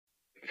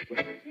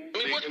I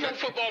mean, what's Pro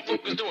Football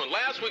Focus doing?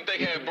 Last week they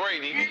had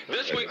Brady.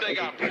 This week they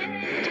got Brady.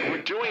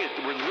 We're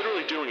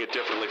literally doing it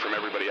differently from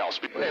everybody else.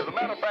 As a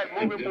matter of fact,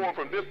 moving forward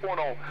from this point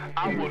on,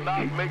 I will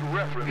not make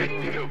reference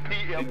to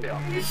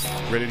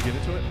PFL. Ready to get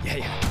into it?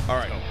 Yeah. All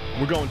right.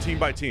 We're going team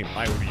by team.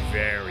 I would be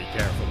very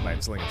careful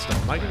about slinging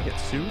stuff. Am I going to get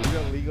sued? We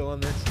got legal on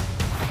this?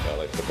 I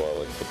like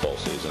football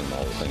season,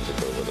 all the things that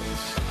go with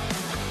it.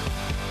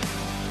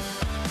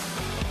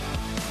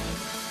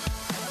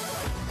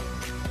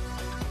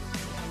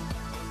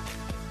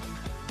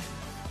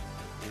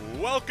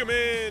 Welcome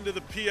into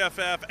the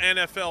PFF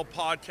NFL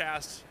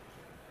podcast.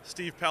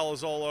 Steve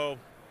Palazzolo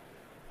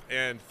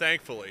and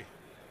thankfully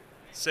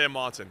Sam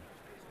Monson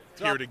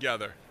here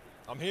together.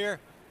 I'm here.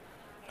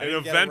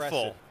 An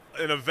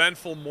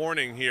eventful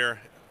morning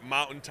here,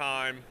 Mountain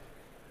Time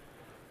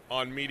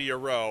on Media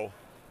Row.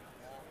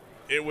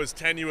 It was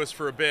tenuous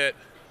for a bit.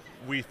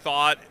 We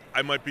thought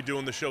I might be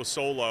doing the show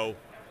solo.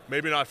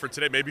 Maybe not for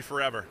today, maybe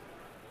forever.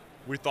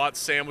 We thought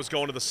Sam was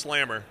going to the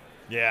Slammer.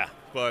 Yeah.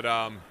 But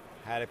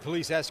had a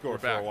police escort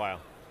for a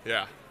while.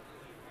 Yeah.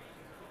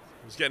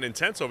 It was getting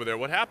intense over there.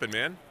 What happened,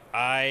 man?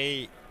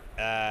 I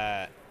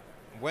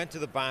went to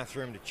the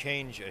bathroom to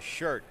change a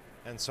shirt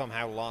and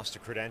somehow lost a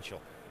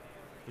credential,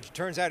 which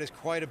turns out is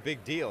quite a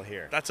big deal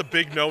here. That's a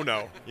big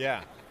no-no.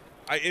 Yeah.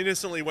 I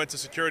innocently went to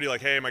security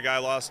like, hey, my guy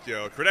lost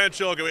a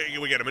credential.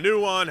 Can we get him a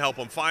new one? Help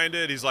him find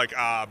it. He's like,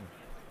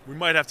 we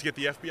might have to get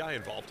the FBI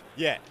involved.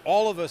 Yeah,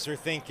 all of us are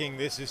thinking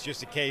this is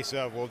just a case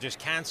of we'll just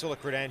cancel a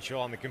credential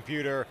on the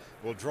computer,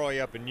 we'll draw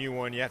you up a new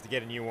one, you have to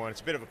get a new one.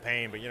 It's a bit of a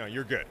pain, but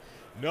you're good.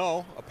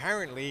 No,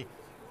 apparently,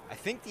 I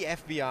think the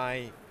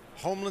FBI,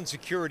 Homeland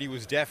Security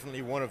was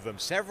definitely one of them.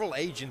 Several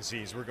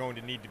agencies were going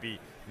to need to be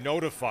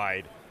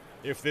notified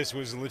if this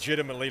was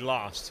legitimately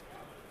lost.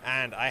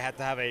 And I had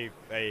to have a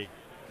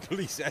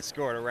police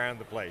escort around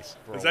the place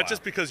for a while. Is that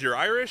just because you're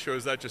Irish, or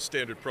is that just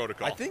standard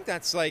protocol? I think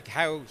that's like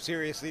how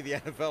seriously the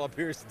NFL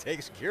appears to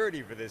take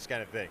security for this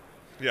kind of thing.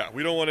 Yeah,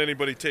 we don't want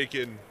anybody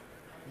taking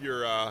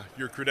your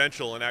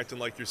credential and acting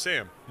like you're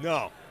Sam.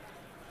 No.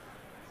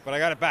 But I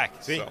got it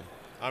back. See? So.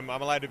 I'm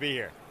allowed to be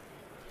here.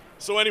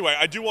 So anyway,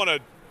 I do want to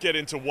get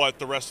into what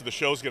the rest of the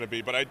show is going to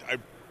be, but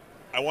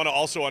I want to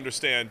also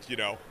understand,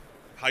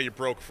 how you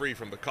broke free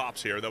from the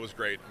cops here. That was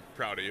great. I'm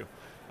proud of you.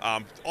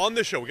 On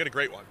this show, we got a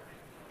great one.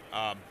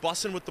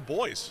 Bussin with the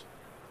boys.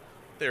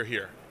 They're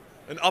here.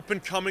 An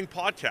up-and-coming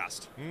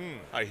podcast,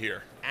 I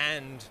hear.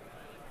 And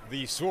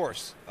the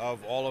source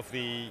of all of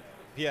the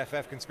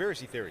PFF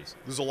conspiracy theories.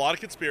 There's a lot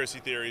of conspiracy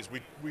theories.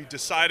 We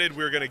decided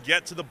we were going to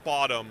get to the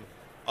bottom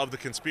of the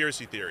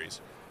conspiracy theories.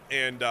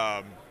 And,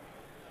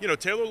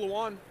 Taylor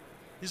Lewan,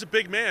 he's a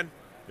big man.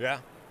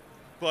 Yeah.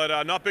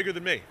 But not bigger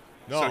than me.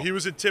 No. So he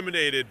was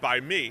intimidated by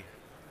me.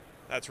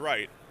 That's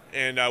right.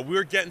 And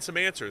we're getting some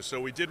answers.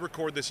 So we did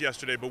record this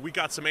yesterday, but we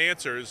got some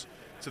answers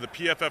to the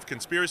PFF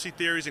conspiracy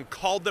theories and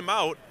called them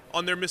out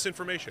on their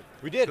misinformation.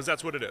 We did. Because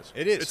that's what it is.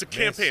 It is. It's a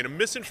campaign, a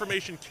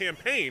misinformation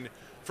campaign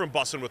from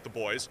Bussin' with the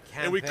Boys.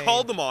 Campaign. And we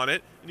called them on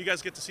it, and you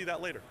guys get to see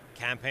that later.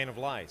 Campaign of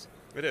lies.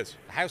 It is.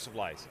 A house of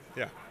lies.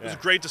 Yeah. It was a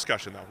great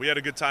discussion, though. We had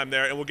a good time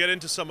there, and we'll get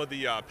into some of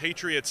the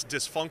Patriots'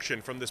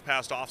 dysfunction from this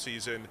past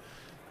offseason.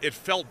 It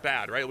felt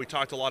bad, right? We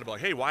talked a lot about,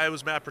 hey, why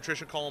was Matt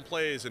Patricia calling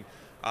plays? And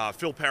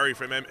Phil Perry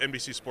from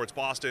NBC Sports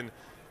Boston,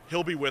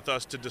 he'll be with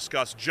us to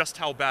discuss just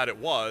how bad it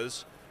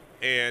was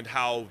and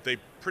how they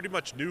pretty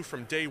much knew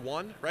from day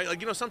one, right?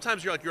 Like,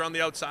 sometimes you're on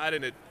the outside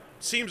and it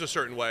seems a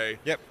certain way.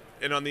 Yep.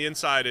 And on the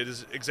inside, it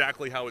is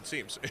exactly how it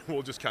seems. And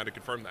we'll just kind of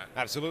confirm that.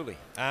 Absolutely.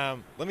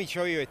 Let me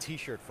show you a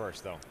T-shirt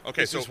first, though.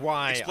 Okay, this so is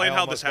why explain I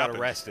how almost this happened.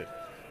 got arrested.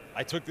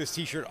 I took this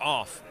T-shirt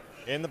off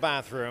in the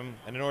bathroom,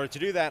 and in order to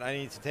do that, I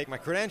needed to take my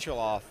credential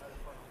off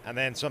and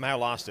then somehow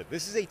lost it.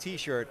 This is a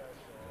T-shirt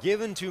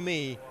given to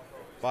me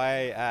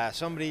by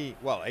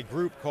a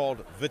group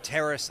called The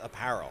Terrace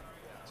Apparel.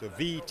 So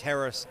The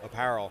Terrace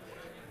Apparel.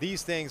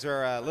 These things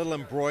are little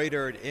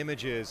embroidered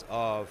images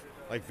of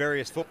like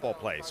various football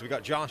plays. So we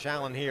got Josh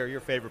Allen here, your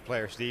favorite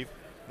player, Steve,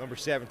 number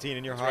 17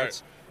 in your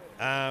hearts.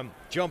 Right.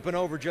 Jumping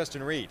over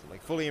Justin Reed,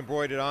 like fully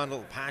embroidered on, a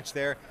little patch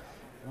there.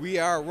 We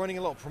are running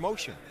a little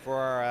promotion for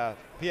our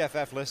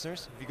PFF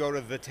listeners. If you go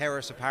to The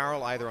Terrace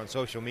Apparel, either on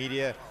social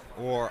media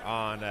or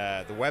on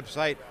the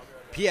website,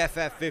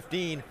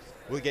 PFF15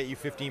 will get you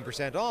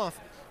 15% off.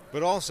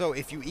 But also,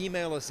 if you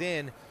email us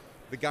in,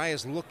 the guy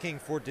is looking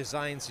for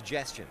design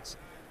suggestions.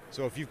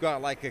 So if you've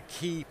got like a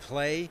key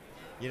play,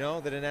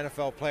 that an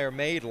NFL player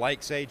made,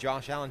 like, say,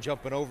 Josh Allen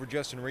jumping over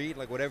Justin Reed,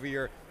 like whatever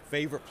your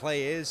favorite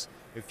play is,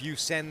 if you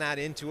send that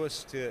into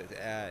us to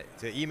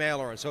email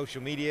or on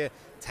social media,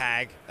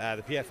 tag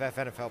the PFF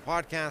NFL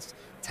podcast,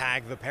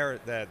 tag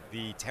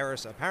the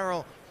Terrace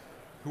Apparel,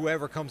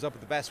 whoever comes up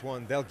with the best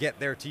one, they'll get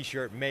their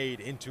T-shirt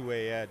made into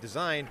a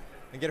design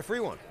and get a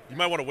free one. You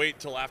might want to wait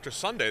until after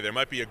Sunday. There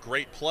might be a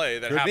great play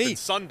that happened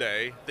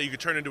Sunday that you could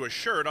turn into a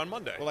shirt on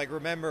Monday. Well, like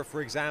remember,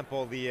 for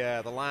example,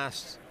 the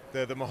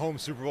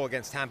Mahomes Super Bowl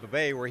against Tampa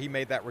Bay, where he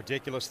made that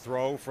ridiculous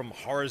throw from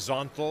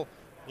horizontal,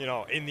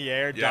 in the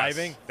air,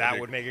 diving. That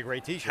would make a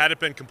great T-shirt. Had it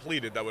been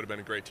completed, that would have been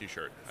a great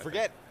T-shirt.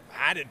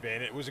 had it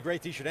been, it was a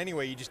great T-shirt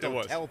anyway. You just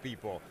don't tell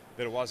people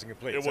that it wasn't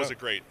complete. It was a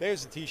great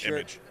There's the T-shirt.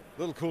 image.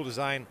 Little cool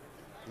design.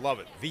 Love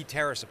it.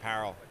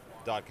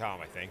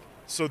 theterraceapparel.com, I think.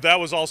 So that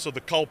was also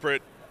the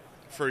culprit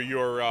for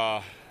your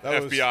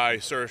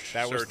FBI search.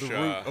 That was the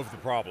root of the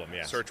problem,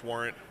 yes. Search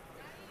warrant.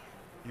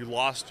 You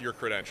lost your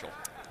credential.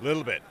 A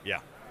little bit, yeah.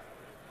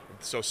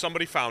 So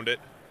somebody found it,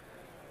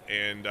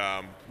 and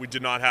we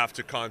did not have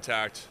to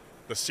contact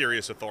the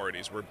serious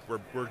authorities.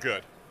 We're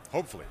good.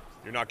 Hopefully.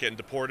 You're not getting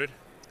deported?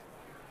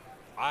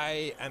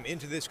 I am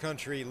into this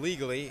country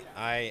legally.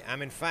 I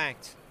am, in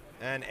fact,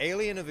 an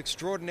alien of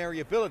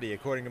extraordinary ability,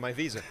 according to my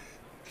visa.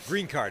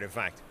 Green card, in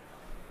fact.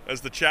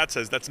 As the chat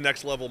says, that's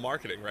next level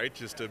marketing, right?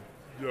 Just to,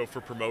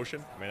 for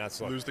promotion. I mean, that's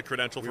lose the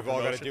credential for we've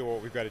promotion. all got to do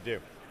what we've got to do.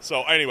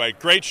 So anyway,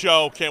 great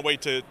show. Can't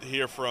wait to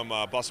hear from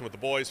Bussin' with the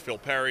Boys, Phil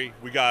Perry.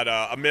 We got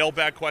a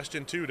mailbag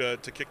question, too, to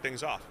kick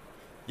things off.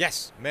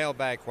 Yes,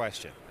 mailbag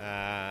question.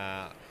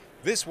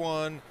 This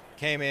one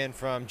came in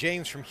from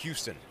James from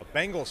Houston, a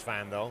Bengals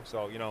fan, though,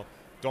 so,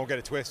 don't get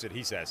it twisted,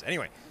 he says.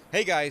 Anyway,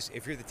 hey, guys,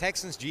 if you're the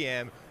Texans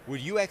GM,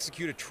 would you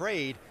execute a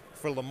trade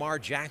for Lamar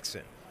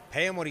Jackson?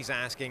 Pay him what he's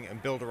asking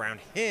and build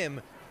around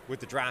him with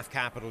the draft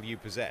capital you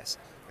possess.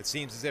 It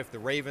seems as if the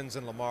Ravens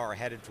and Lamar are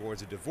headed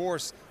towards a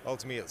divorce.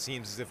 Ultimately, it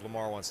seems as if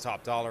Lamar wants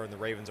top dollar and the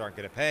Ravens aren't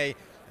going to pay.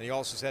 And he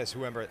also says,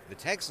 whoever the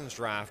Texans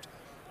draft,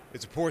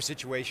 it's a poor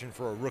situation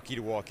for a rookie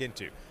to walk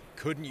into.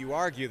 Couldn't you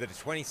argue that a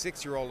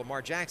 26-year-old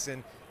Lamar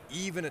Jackson,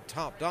 even at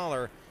top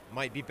dollar,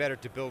 might be better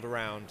to build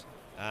around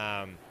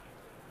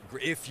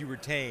if you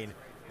retain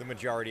the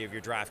majority of your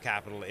draft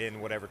capital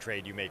in whatever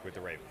trade you make with the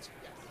Ravens?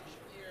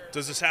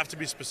 Does this have to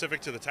be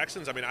specific to the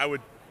Texans? I mean, I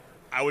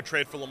would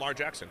trade for Lamar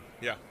Jackson.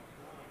 Yeah.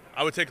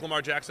 I would take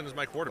Lamar Jackson as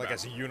my quarterback. Like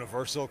as a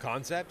universal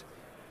concept?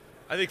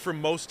 I think for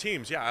most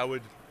teams, yeah, I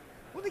would.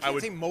 Well, they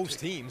can't say most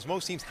teams.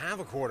 Most teams have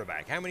a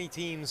quarterback. How many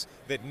teams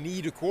that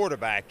need a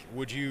quarterback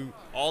would you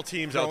all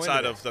teams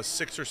outside of the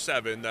 6 or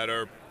 7 that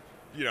are,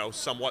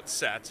 somewhat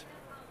set,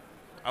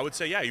 I would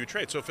say, yeah, you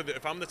trade. So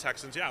if I'm the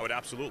Texans, yeah, I would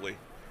absolutely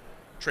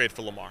trade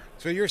for Lamar.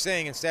 So you're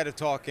saying instead of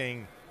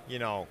talking,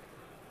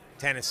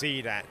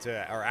 Tennessee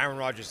or Aaron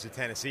Rodgers to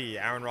Tennessee,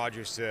 Aaron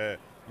Rodgers to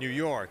New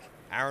York,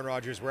 Aaron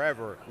Rodgers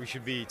wherever, we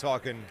should be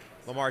talking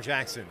Lamar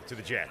Jackson to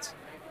the Jets,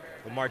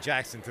 Lamar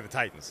Jackson to the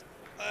Titans.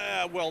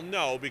 Well,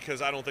 no,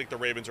 because I don't think the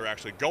Ravens are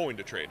actually going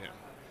to trade him.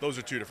 Those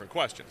are two different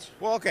questions.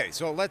 Well, okay,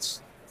 so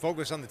let's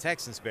focus on the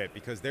Texans bit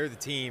because they're the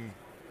team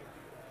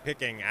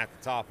picking at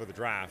the top of the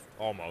draft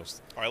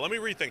almost. All right, let me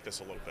rethink this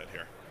a little bit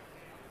here.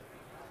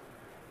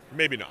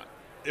 Maybe not,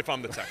 if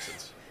I'm the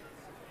Texans.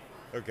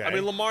 Okay. I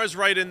mean, Lamar's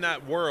right in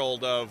that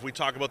world of, we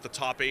talk about the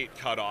top 8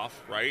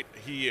 cutoff, right?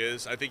 He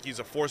is. I think he's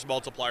a force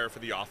multiplier for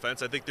the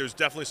offense. I think there's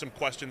definitely some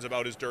questions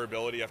about his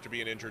durability after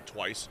being injured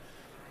twice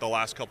the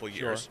last couple of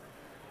years. Sure.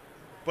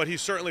 But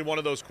he's certainly one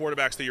of those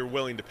quarterbacks that you're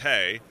willing to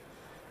pay.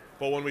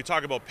 But when we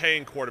talk about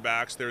paying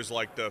quarterbacks, there's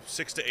like the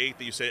 6 to 8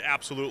 that you say,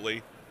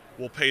 absolutely,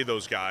 we'll pay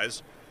those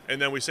guys.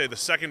 And then we say the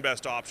second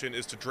best option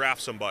is to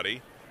draft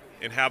somebody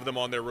and have them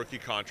on their rookie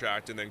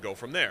contract and then go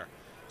from there.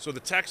 So the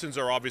Texans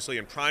are obviously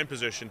in prime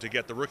position to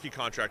get the rookie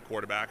contract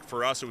quarterback.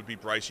 For us, it would be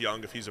Bryce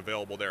Young if he's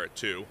available there at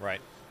 2. Right.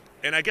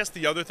 And I guess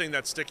the other thing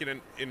that's sticking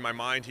in my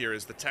mind here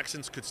is the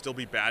Texans could still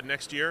be bad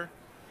next year.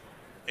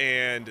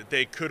 And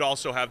they could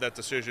also have that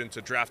decision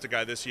to draft a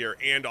guy this year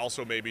and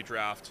also maybe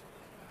draft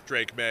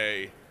Drake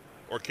May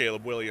or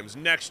Caleb Williams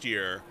next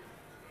year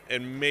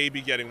and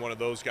maybe getting one of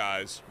those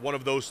guys,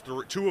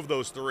 two of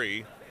those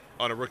 3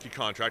 on a rookie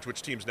contract,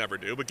 which teams never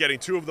do. But getting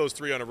 2 of those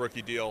 3 on a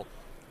rookie deal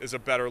is a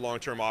better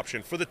long-term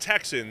option for the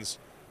Texans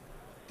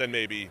than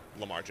maybe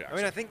Lamar Jackson. I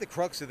mean, I think the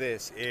crux of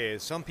this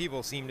is some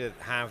people seem to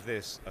have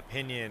this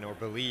opinion or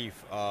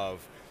belief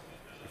of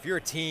if you're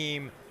a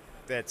team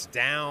that's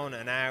down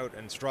and out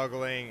and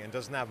struggling and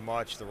doesn't have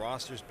much, the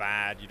roster's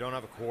bad, you don't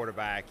have a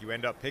quarterback, you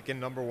end up picking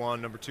number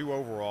 1, number 2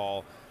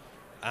 overall,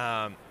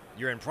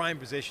 you're in prime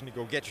position to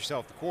go get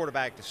yourself the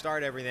quarterback to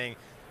start everything.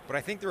 But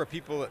I think there are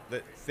people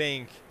that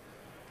think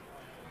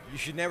you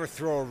should never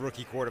throw a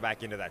rookie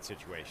quarterback into that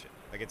situation.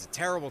 Like, it's a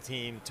terrible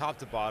team, top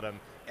to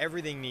bottom.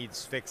 Everything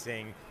needs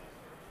fixing.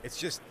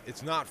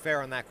 It's not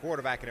fair on that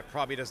quarterback, and it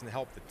probably doesn't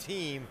help the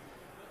team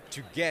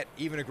to get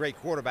even a great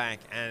quarterback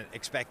and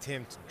expect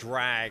him to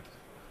drag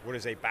what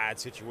is a bad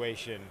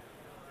situation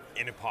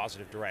in a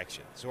positive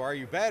direction. So are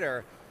you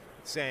better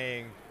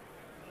saying,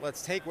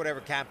 let's take whatever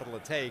capital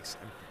it takes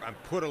and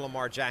put a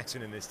Lamar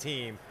Jackson in this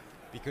team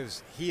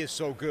because he is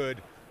so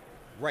good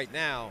right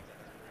now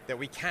that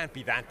we can't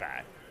be that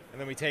bad. And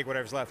then we take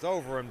whatever's left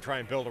over and try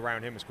and build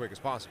around him as quick as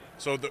possible.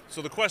 So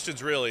the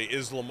question's really,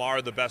 is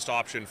Lamar the best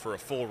option for a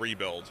full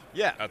rebuild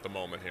at the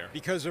moment here?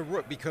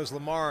 Because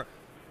Lamar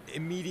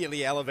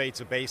immediately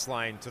elevates a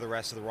baseline to the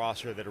rest of the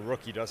roster that a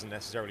rookie doesn't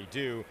necessarily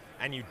do,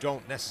 and you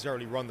don't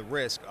necessarily run the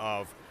risk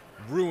of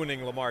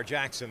ruining Lamar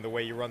Jackson the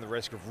way you run the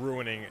risk of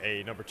ruining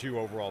a number 2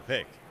 overall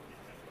pick.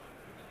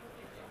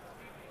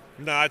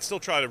 No, I'd still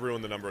try to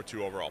ruin the number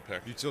 2 overall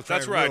pick. You'd still try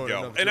That's to where I'd ruin go.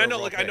 a number And 2 I know,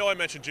 overall I know, pick. I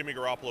mentioned Jimmy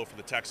Garoppolo for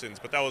the Texans,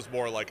 but that was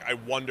more like I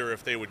wonder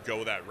if they would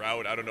go that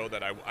route. I don't know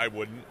that I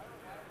wouldn't.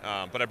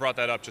 But I brought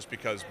that up just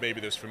because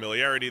maybe there's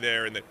familiarity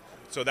there, and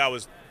so that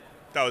was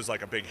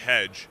like a big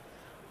hedge.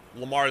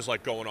 Lamar's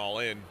like going all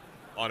in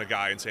on a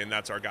guy and saying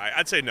that's our guy.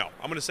 I'd say no.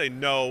 I'm going to say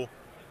no.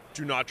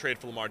 Do not trade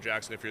for Lamar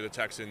Jackson if you're the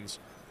Texans.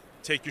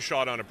 Take your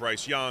shot on a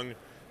Bryce Young,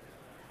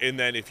 and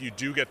then if you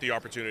do get the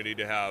opportunity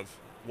to have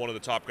one of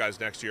the top guys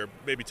next year,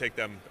 maybe take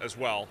them as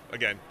well.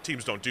 Again,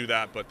 teams don't do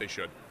that, but they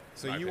should.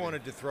 So you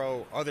wanted to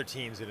throw other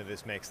teams into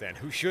this mix then,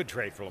 who should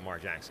trade for Lamar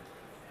Jackson?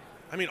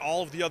 I mean,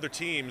 all of the other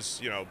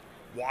teams,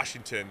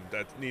 Washington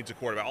that needs a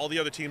quarterback, all the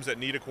other teams that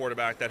need a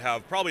quarterback that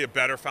have probably a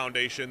better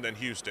foundation than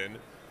Houston,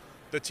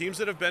 the teams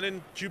that have been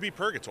in QB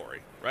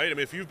purgatory, right? I mean,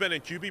 if you've been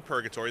in QB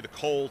purgatory, the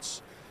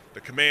Colts,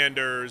 the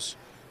Commanders,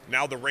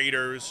 now the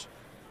Raiders,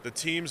 the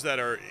teams that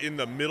are in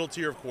the middle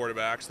tier of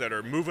quarterbacks that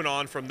are moving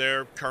on from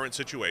their current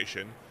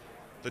situation,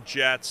 the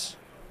Jets,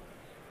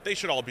 they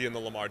should all be in the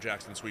Lamar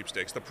Jackson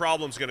sweepstakes. The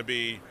problem's going to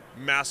be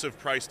massive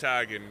price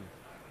tag and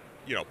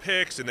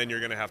picks, and then you're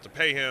going to have to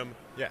pay him,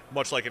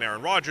 much like an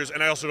Aaron Rodgers.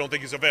 And I also don't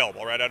think he's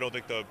available, right? I don't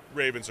think the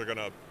Ravens are going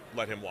to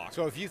let him walk.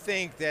 So if you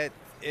think that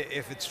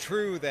if it's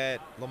true that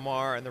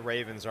Lamar and the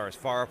Ravens are as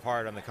far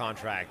apart on the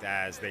contract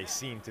as they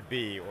seem to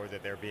be, or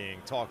that they're being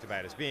talked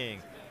about as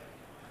being,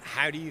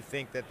 how do you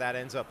think that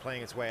ends up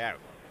playing its way out?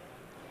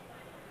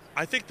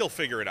 I think they'll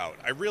figure it out.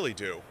 I really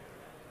do.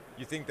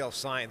 You think they'll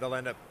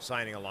end up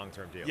signing a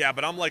long-term deal? Yeah,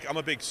 but I'm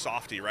a big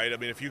softie, right? I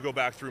mean, if you go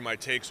back through my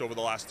takes over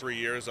the last 3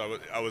 years,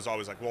 I was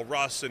always like, well,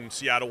 Russ and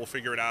Seattle will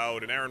figure it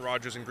out, and Aaron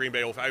Rodgers and Green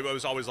Bay I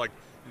was always like,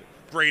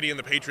 Brady and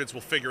the Patriots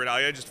will figure it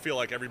out. I just feel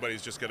like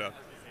everybody's just going to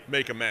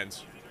make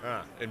amends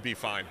and be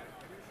fine.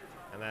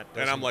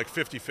 And I'm like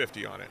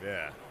 50-50 on it.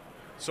 Yeah.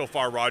 So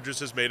far, Rodgers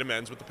has made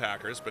amends with the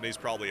Packers, but he's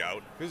probably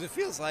out. Because it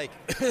feels like,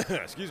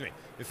 excuse me,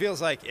 it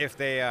feels like if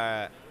they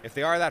are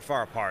that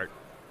far apart,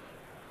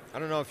 I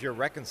don't know if you're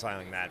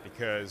reconciling that,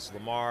 because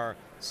Lamar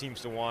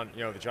seems to want,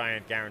 the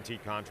giant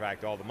guaranteed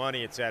contract, all the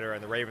money, et cetera,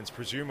 and the Ravens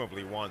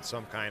presumably want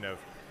some kind of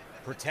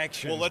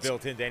protection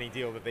built into any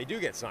deal that they do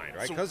get signed,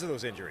 right? Because of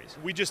those injuries.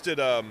 We just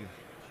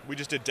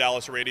did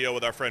Dallas radio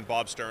with our friend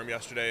Bob Sturm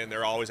yesterday, and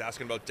they're always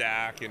asking about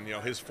Dak and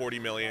his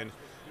 $40 million,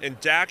 and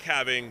Dak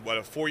having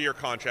a 4-year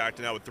contract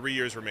and now with 3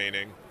 years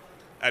remaining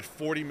at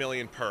 $40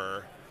 million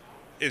per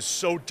is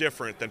so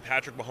different than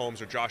Patrick Mahomes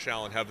or Josh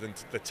Allen having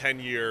the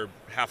 10-year,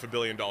 $500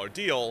 million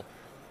deal,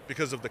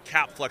 because of the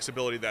cap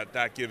flexibility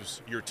that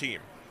gives your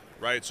team,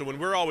 right? So when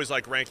we're always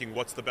like ranking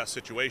what's the best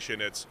situation,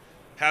 it's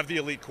have the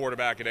elite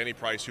quarterback at any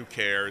price, who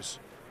cares?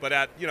 But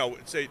at,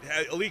 say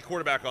elite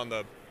quarterback on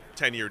the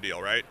 10-year deal,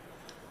 right?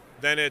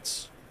 Then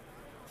it's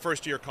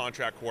first-year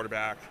contract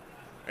quarterback,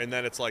 and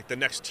then it's like the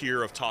next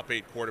tier of top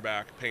 8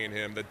 quarterback, paying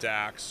him the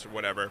Dax,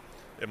 whatever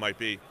it might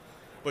be.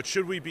 But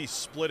should we be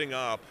splitting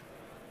up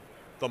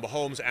the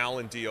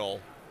Mahomes-Allen deal,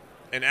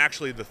 and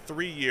actually the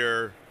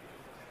 3-year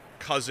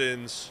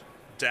Cousins,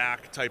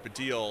 Dak type of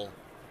deal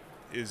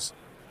is,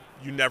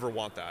 you never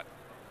want that.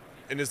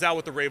 And is that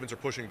what the Ravens are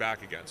pushing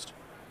back against,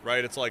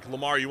 right? It's like,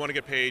 Lamar, you want to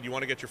get paid, you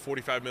want to get your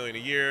 $45 million a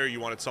year, you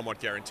want it somewhat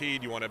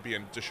guaranteed, you want to be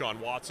in Deshaun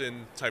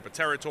Watson type of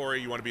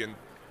territory, you want to be in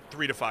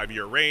 3 to 5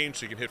 year range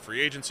so you can hit free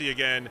agency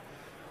again.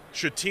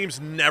 Should teams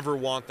never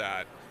want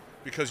that,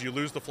 because you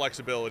lose the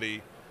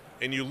flexibility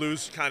and you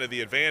lose kind of the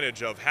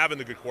advantage of having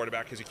the good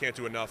quarterback, because you can't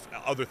do enough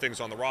other things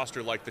on the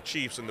roster like the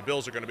Chiefs and the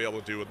Bills are going to be able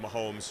to do with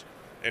Mahomes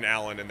and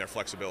Allen and their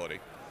flexibility.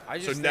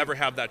 So never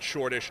have that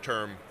shortish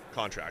term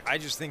contract. I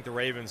just think the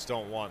Ravens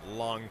don't want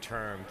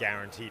long-term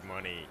guaranteed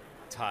money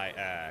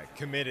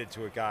committed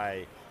to a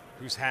guy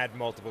who's had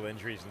multiple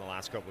injuries in the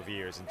last couple of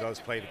years and does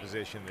play the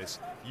position this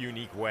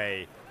unique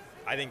way.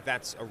 I think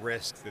that's a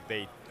risk that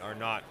they are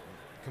not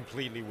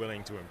completely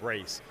willing to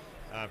embrace,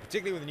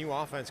 particularly with a new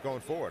offense going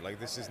forward. Like,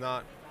 this is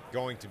not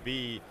going to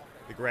be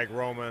the Greg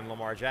Roman,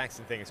 Lamar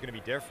Jackson thing. It's going to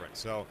be different.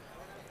 So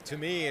to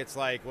me, it's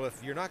like, well,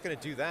 if you're not going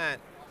to do that,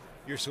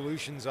 your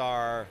solutions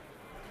are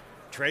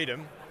trade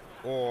him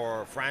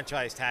or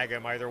franchise tag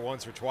him either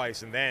once or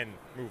twice and then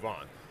move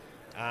on.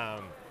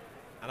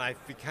 And I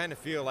kind of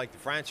feel like the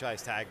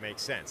franchise tag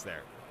makes sense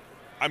there.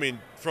 I mean,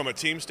 from a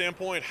team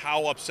standpoint,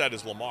 how upset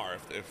is Lamar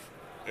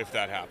if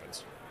that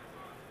happens?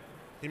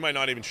 He might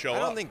not even show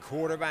up. I don't think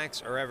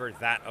quarterbacks are ever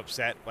that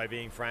upset by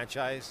being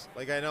franchised.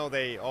 Like, I know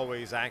they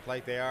always act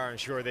like they are, and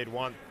sure, they'd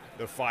want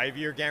the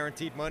 5-year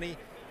guaranteed money,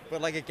 but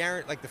like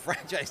the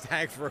franchise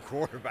tag for a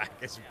quarterback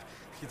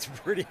it's a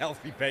pretty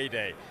healthy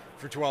payday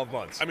for 12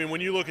 months. I mean,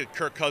 when you look at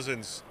Kirk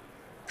Cousins'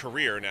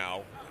 career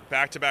now,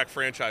 back-to-back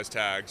franchise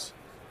tags,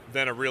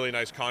 then a really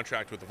nice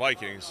contract with the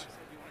Vikings.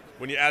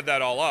 When you add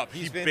that all up,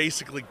 he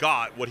basically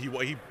got what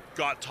he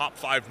got top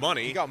 5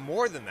 money. He got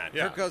more than that.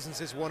 Yeah. Kirk Cousins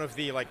is one of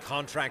the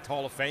contract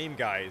Hall of Fame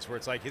guys where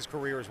it's like his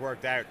career has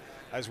worked out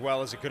as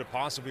well as it could have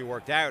possibly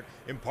worked out,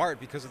 in part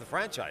because of the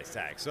franchise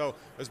tag. So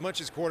as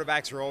much as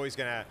quarterbacks are always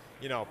going to,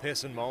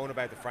 piss and moan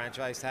about the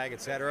franchise tag,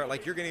 et cetera,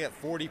 like, you're going to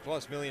get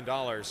 $40+ million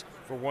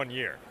for 1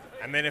 year.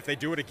 And then if they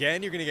do it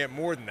again, you're going to get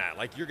more than that.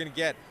 Like, you're going to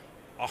get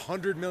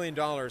 $100 million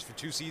for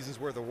 2 seasons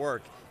worth of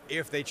work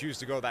if they choose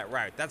to go that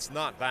route. That's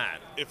not bad.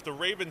 If the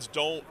Ravens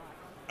don't,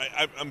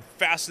 I'm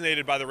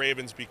fascinated by the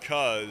Ravens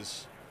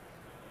because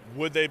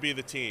would they be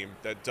the team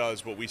that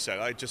does what we said?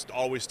 I just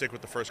always stick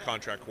with the first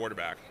contract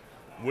quarterback.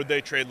 Would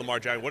they trade Lamar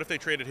Jackson? What if they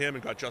traded him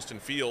and got Justin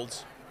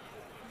Fields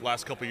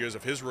last couple years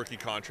of his rookie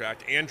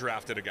contract and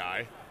drafted a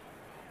guy,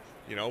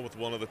 with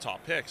one of the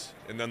top picks?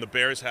 And then the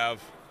Bears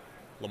have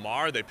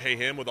Lamar, they pay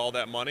him with all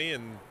that money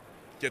and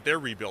get their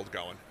rebuild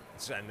going.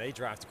 And they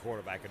draft a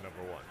quarterback at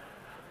number 1.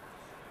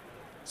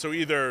 So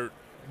either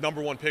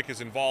number 1 pick is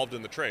involved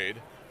in the trade,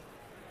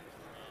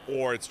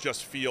 or it's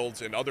just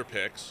Fields and other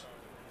picks,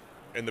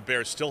 and the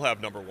Bears still have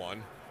number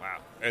 1. Wow.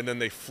 And then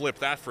they flip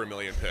that for $1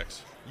 million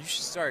picks. You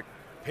should start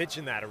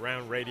pitching that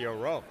around Radio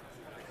Row.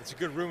 It's a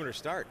good rumor to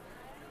start.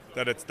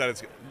 Let's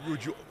start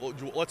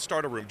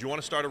a rumor. Do you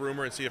want to start a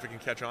rumor and see if it can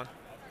catch on?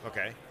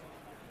 Okay.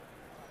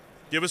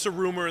 Give us a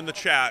rumor in the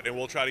chat, and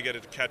we'll try to get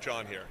it to catch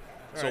on here.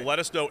 So let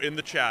us know in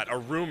the chat a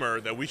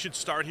rumor that we should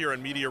start here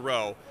on Media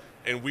Row,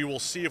 and we will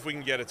see if we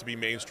can get it to be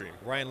mainstream.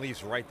 Ryan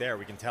Leaf's right there.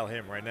 We can tell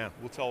him right now.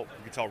 We can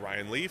tell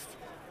Ryan Leaf.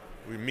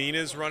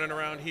 Mina's running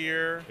around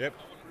here. Yep.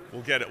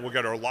 We'll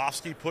get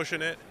Orlovsky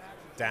pushing it.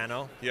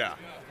 Dano. Yeah.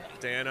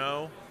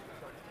 Dano.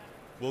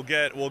 We'll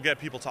get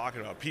people talking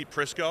about Pete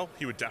Prisco.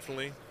 He would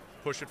definitely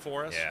push it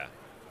for us. Yeah.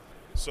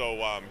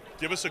 So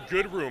give us a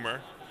good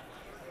rumor,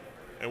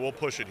 and we'll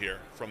push it here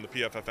from the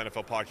PFF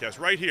NFL podcast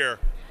right here,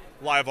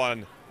 live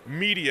on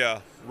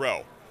Media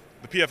Row.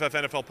 The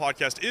PFF NFL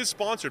podcast is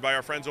sponsored by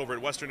our friends over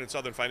at Western and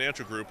Southern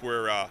Financial Group.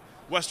 We're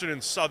Western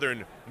and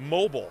Southern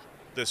mobile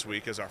this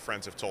week, as our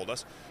friends have told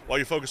us. While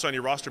you focus on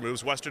your roster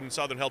moves, Western and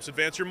Southern helps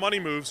advance your money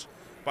moves.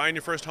 Buying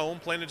your first home,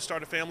 planning to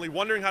start a family,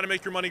 wondering how to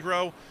make your money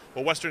grow?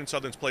 Well, Western and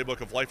Southern's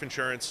playbook of life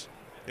insurance,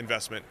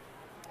 investment,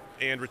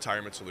 and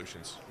retirement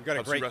solutions. We've got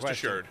a great rest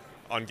question assured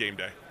on game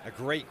day. A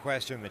great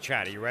question in the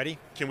chat. Are you ready?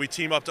 Can we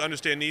team up to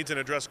understand needs and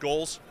address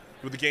goals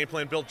with the game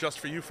plan built just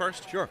for you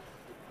first? Sure.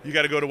 You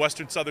got to go to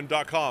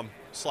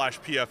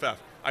westernsouthern.com/PFF.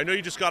 I know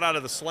you just got out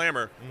of the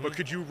slammer, but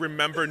could you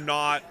remember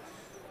not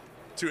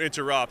to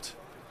interrupt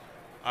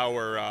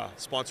our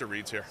sponsor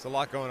reads here? It's a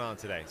lot going on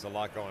today.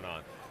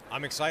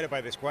 I'm excited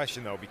by this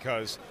question, though,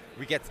 because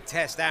we get to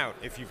test out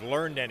if you've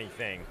learned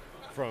anything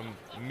from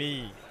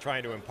me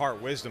trying to impart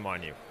wisdom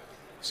on you.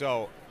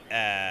 So,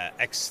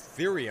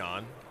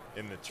 Extherion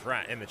in the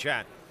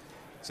chat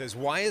says,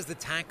 why is the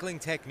tackling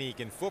technique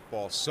in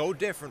football so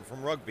different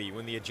from rugby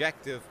when the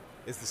objective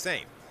is the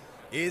same?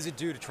 Is it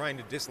due to trying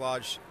to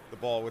dislodge the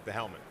ball with the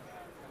helmet?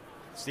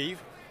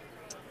 Steve,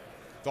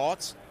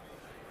 thoughts?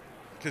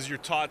 Because you're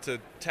taught to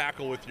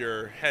tackle with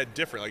your head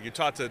different. Like, you're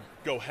taught to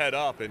go head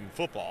up in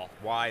football.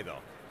 Why, though?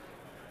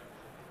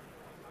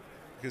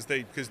 Because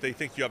they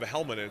think you have a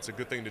helmet and it's a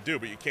good thing to do,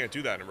 but you can't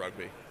do that in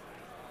rugby.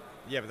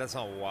 Yeah, but that's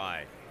not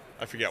why.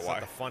 I forget It's why.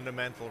 not the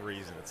fundamental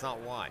reason. It's not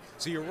why.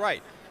 So you're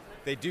right.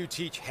 They do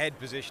teach head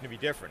position to be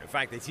different. In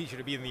fact, they teach you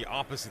to be in the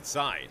opposite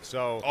side.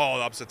 So the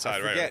opposite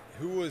side, I forget, right?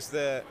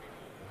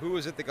 who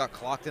was it that got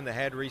clocked in the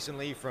head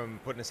recently from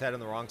putting his head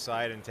on the wrong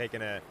side and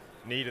taking a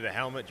knee to the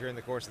helmet during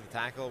the course of the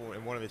tackle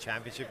in one of the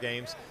championship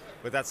games?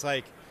 But that's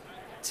like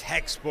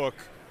textbook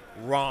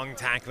wrong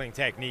tackling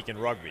technique in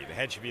rugby. The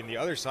head should be in the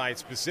other side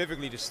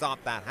specifically to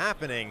stop that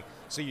happening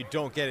so you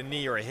don't get a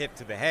knee or a hip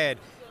to the head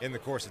in the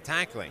course of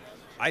tackling.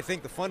 I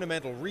think the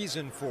fundamental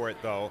reason for it,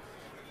 though,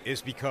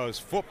 is because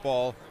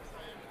football,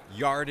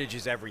 yardage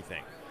is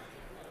everything.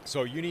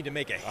 So you need to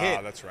make a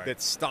hit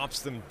that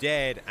stops them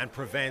dead and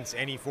prevents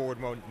any forward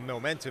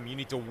momentum. You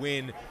need to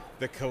win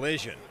the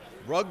collision.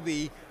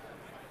 Rugby,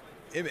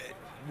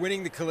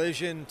 winning the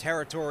collision,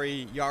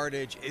 territory,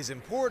 yardage is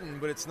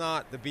important, but it's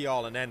not the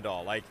be-all and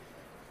end-all. Like,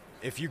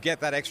 if you get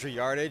that extra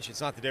yardage,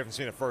 it's not the difference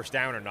between a first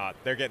down or not.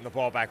 They're getting the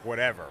ball back,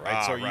 whatever,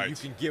 right? So you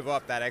can give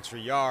up that extra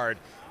yard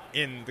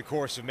in the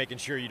course of making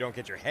sure you don't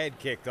get your head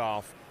kicked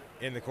off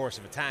in the course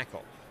of a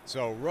tackle.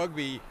 So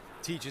rugby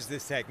teaches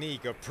this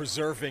technique of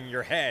preserving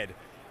your head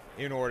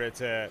in order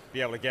to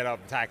be able to get up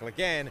and tackle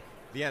again.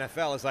 The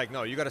NFL is like,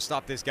 no, you got to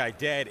stop this guy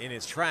dead in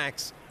his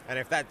tracks, and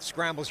if that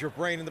scrambles your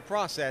brain in the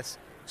process,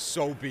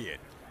 so be it.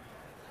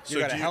 You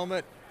got a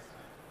helmet,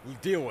 you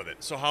deal with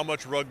it. So how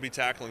much rugby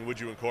tackling would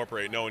you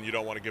incorporate knowing you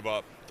don't want to give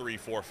up 3,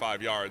 4,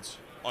 5 yards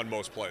on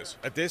most plays?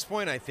 At this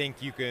point, I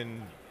think you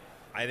can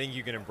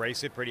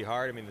embrace it pretty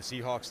hard. I mean, the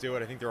Seahawks do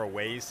it. I think there are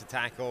ways to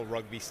tackle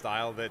rugby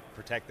style that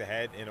protect the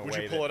head in a way.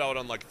 Would you pull it out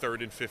on like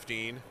 3rd and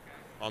 15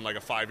 on like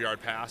a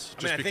 5-yard pass?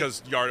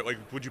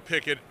 Would you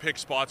pick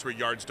spots where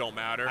yards don't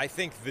matter? I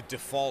think the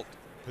default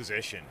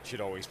position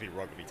should always be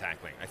rugby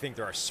tackling. I think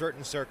there are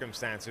certain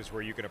circumstances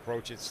where you can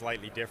approach it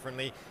slightly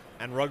differently,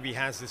 and rugby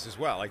has this as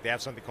well. Like, they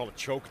have something called a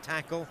choke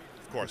tackle,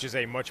 which is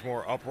a much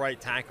more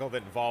upright tackle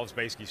that involves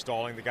basically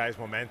stalling the guy's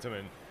momentum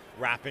and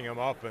wrapping him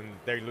up, and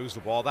they lose the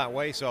ball that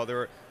way. So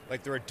there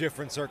are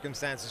different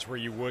circumstances where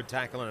you would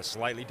tackle in a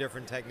slightly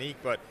different technique,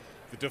 but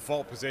the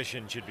default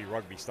position should be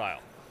rugby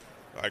style.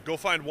 All right, go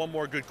find one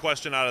more good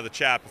question out of the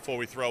chat before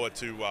we throw it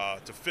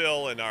to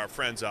Phil and our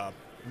friends,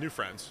 new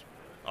friends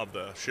of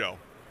the show,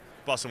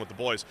 Bussin with the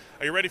boys.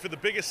 Are you ready for the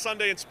biggest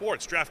Sunday in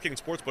sports?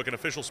 DraftKings Sportsbook, an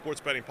official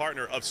sports betting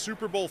partner of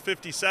Super Bowl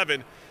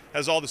 57,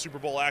 has all the Super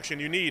Bowl action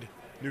you need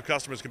New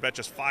customers can bet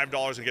just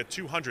 $5 and get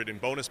 $200 in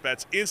bonus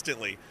bets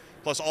instantly.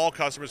 Plus, all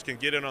customers can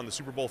get in on the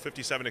Super Bowl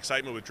 57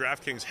 excitement with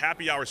DraftKings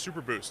Happy Hour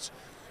Super Boosts.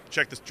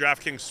 Check the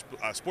DraftKings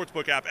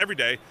Sportsbook app every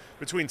day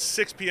between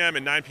 6 p.m.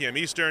 and 9 p.m.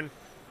 Eastern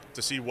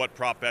to see what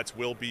prop bets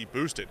will be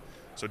boosted.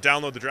 So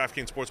download the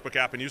DraftKings Sportsbook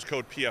app and use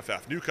code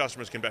PFF. New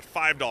customers can bet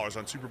 $5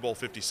 on Super Bowl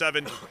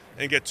 57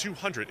 and get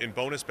 $200 in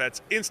bonus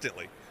bets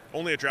instantly.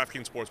 Only at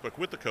DraftKings Sportsbook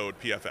with the code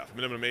PFF.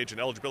 Minimum age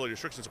and eligibility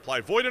restrictions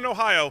apply. Void in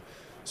Ohio.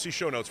 See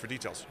show notes for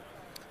details.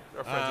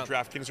 Our friends at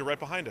DraftKings are right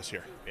behind us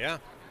here. Yeah.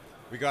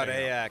 We got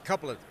a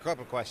couple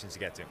of questions to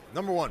get to.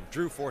 Number one,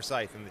 Drew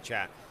Forsyth in the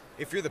chat.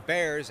 If you're the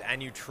Bears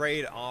and you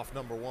trade off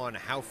number one,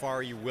 how far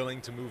are you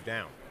willing to move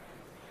down?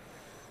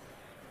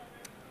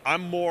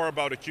 I'm more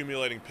about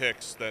accumulating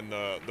picks than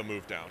the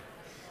move down.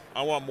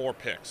 I want more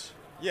picks.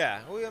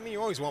 Yeah, well, I mean,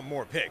 you always want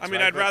more picks. I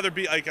mean, right? I'd rather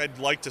be like, I'd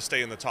like to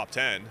stay in the top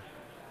 10.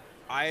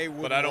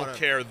 But I don't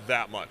care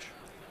that much.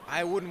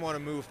 I wouldn't want to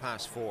move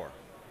past 4.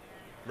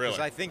 Really? Because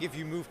I think if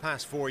you move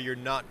past 4, you're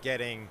not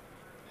getting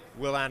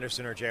Will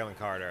Anderson or Jalen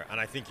Carter, and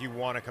I think you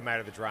want to come out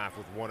of the draft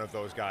with one of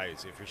those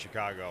guys if you're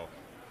Chicago,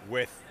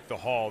 with the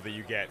haul that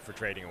you get for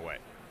trading away.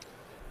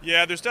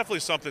 Yeah, there's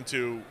definitely something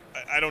to.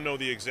 I don't know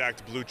the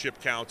exact blue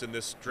chip count in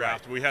this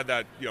draft. Right. We had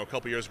that, a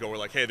couple years ago. We're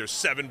like, hey, there's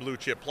 7 blue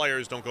chip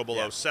players. Don't go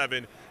below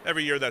 7.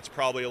 Every year, that's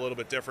probably a little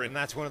bit different. And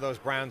that's one of those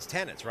Browns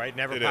tenets, right?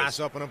 Never It pass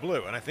is. up on a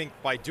blue. And I think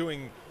by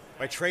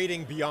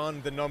trading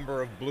beyond the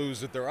number of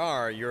blues that there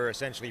are, you're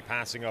essentially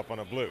passing up on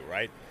a blue,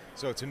 right?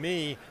 So to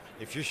me,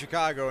 if you're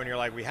Chicago and you're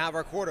like, we have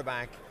our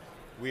quarterback,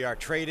 we are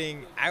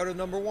trading out of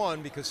number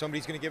 1 because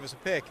somebody's going to give us a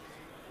pick,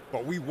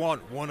 but we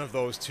want one of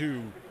those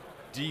 2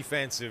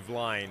 defensive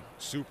line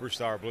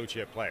superstar blue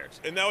chip players.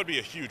 And that would be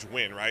a huge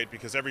win, right?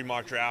 Because every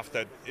mock draft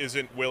that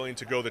isn't willing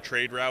to go the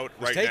trade route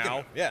Is right taking now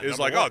them. Yeah, is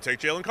number like, 1. oh, take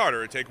Jalen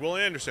Carter or take Will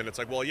Anderson. It's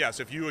like, well, yes,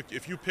 if you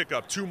pick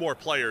up 2 more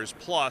players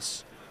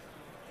plus,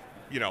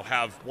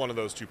 have one of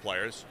those 2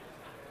 players,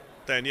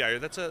 then yeah,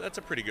 that's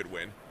a pretty good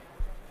win.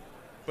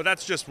 But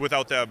that's just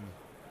without them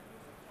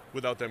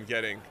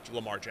getting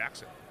Lamar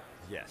Jackson.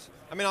 Yes.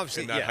 I mean,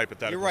 obviously, In that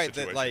hypothetical you're right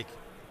situation. that,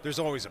 there's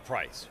always a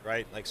price,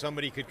 right? Like,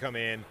 somebody could come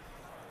in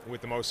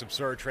with the most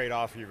absurd trade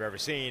offer you've ever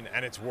seen,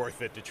 and it's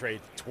worth it to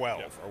trade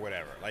 12 or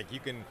whatever. Like,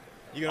 you can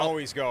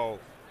always go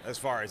as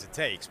far as it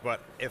takes. But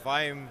if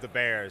I'm the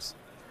Bears,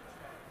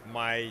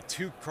 my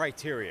 2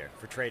 criteria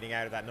for trading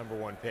out of that number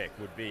 1 pick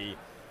would be,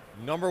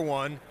 number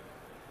 1,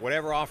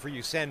 whatever offer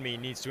you send me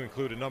needs to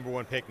include a number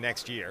 1 pick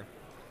next year.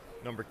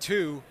 Number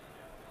 2,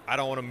 I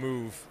don't want to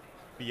move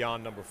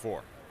beyond number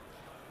 4.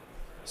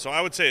 So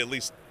I would say at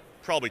least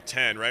probably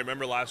 10, right?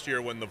 Remember last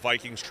year when the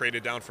Vikings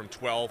traded down from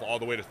 12 all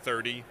the way to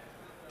 30?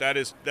 That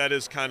is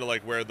kind of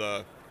like where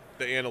the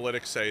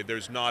analytics say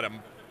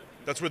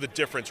that's where the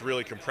difference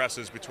really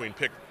compresses between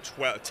pick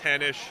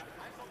 10-ish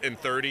and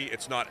 30.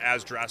 It's not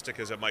as drastic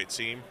as it might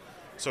seem.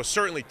 So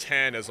certainly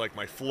 10 is like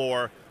my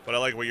floor, but I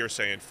like what you're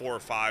saying. 4 or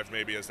 5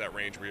 maybe is that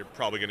range where you're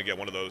probably going to get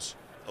one of those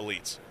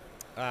elites.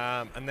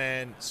 And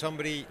then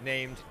somebody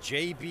named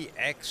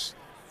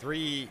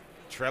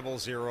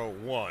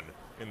JBX3001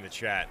 in the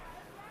chat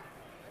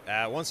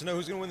wants to know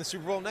who's going to win the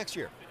Super Bowl next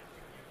year.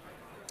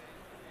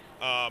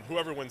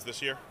 Whoever wins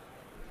this year.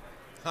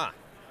 Huh.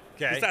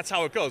 Okay. Because that's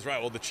how it goes,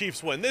 right? Well, the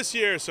Chiefs win this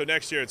year, so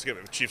next year it's going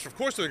to be the Chiefs. Of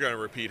course they're going to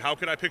repeat. How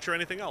could I picture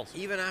anything else?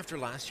 Even after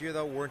last year,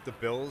 though, weren't the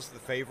Bills the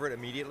favorite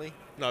immediately?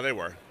 No, they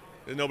were.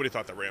 Nobody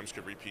thought the Rams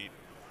could repeat.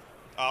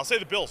 I'll say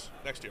the Bills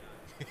next year.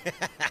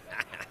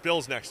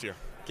 Bills next year.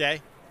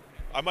 Okay.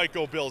 I might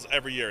go Bills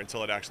every year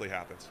until it actually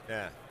happens.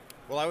 Yeah.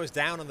 Well, I was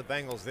down on the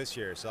Bengals this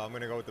year, so I'm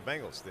going to go with the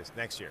Bengals this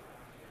next year.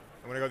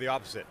 I'm going to go the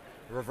opposite.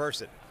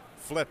 Reverse it.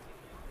 Flip.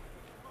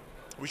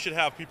 We should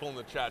have people in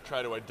the chat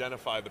try to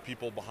identify the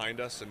people behind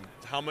us. And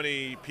how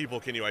many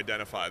people can you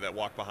identify that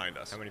walk behind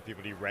us? How many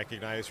people do you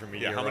recognize from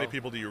Media Yeah, how many Row?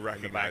 people do you In the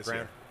recognize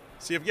background? here?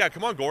 See if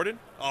come on, Gordon.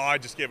 Oh, I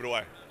just gave it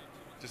away.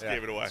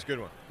 Gave it away. It's a good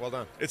one. Well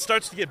done. It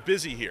starts to get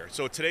busy here.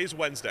 So today's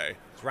Wednesday.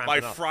 It's By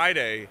ramping up.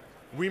 Friday,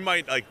 we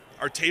might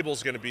our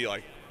table's going to be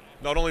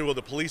not only will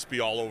the police be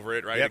all over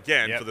it, right? Yep,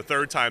 Again, yep. for the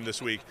 3rd time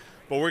this week,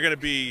 but we're going to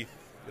be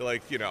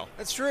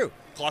That's true.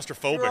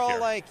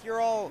 claustrophobic You're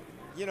all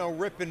here.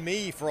 ripping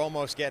me for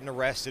almost getting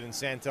arrested and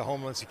sent to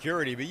Homeland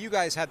Security, but you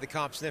guys had the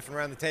cops sniffing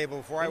around the table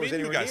before I was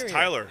anywhere guys, near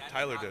Tyler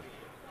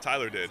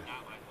did.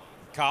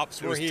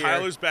 Cops It were was here.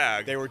 Tyler's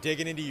bag. They were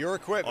digging into your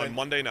equipment On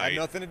Monday night. Had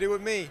nothing to do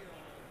with me.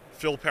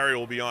 Phil Perry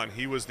will be on.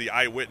 He was the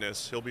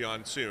eyewitness. He'll be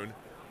on soon.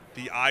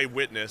 The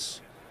eyewitness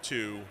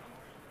to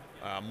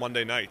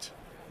Monday night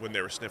when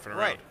they were sniffing around.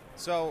 Right.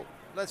 So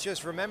let's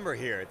just remember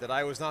here that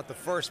I was not the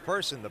first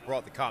person that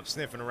brought the cops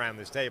sniffing around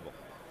this table.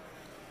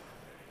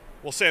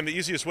 Well, Sam, the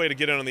easiest way to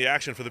get in on the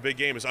action for the big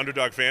game is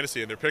Underdog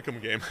Fantasy and their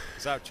Pick'em game.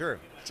 Is that true?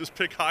 Just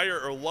pick higher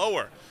or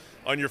lower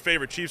on your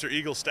favorite Chiefs or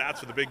Eagles stats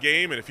for the big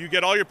game. And if you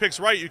get all your picks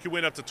right, you can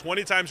win up to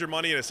 20 times your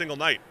money in a single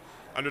night.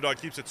 Underdog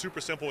keeps it super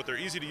simple with their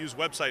easy-to-use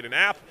website and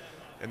app,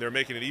 and they're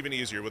making it even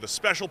easier with a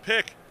special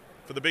pick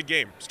for the big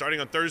game starting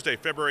on Thursday,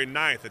 February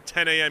 9th at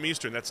 10 a.m.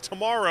 Eastern. That's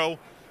tomorrow.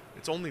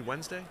 It's only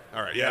Wednesday?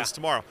 All right, yeah, it's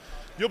tomorrow.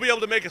 you'll be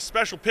able to make a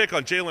special pick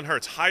on Jalen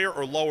Hurts higher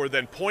or lower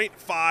than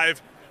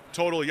 0.5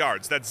 total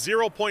yards. That's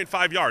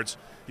 0.5 yards.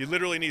 He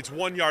literally needs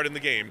 1 yard in the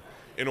game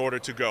in order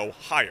to go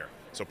higher.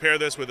 So pair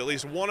this with at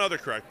least one other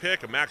correct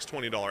pick, a max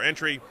 $20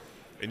 entry,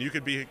 and you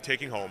could be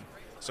taking home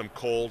some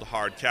cold,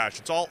 hard cash.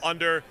 It's all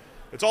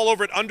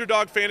over at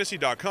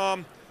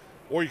underdogfantasy.com,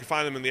 or you can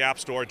find them in the App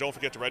Store. Don't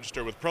forget to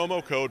register with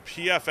promo code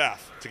PFF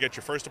to get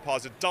your first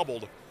deposit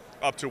doubled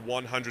up to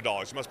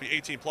 $100. You must be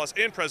 18 plus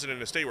and present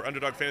in a state where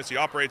Underdog Fantasy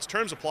operates.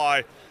 Terms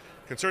apply.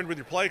 Concerned with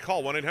your play?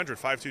 Call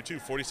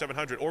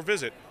 1-800-522-4700 or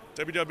visit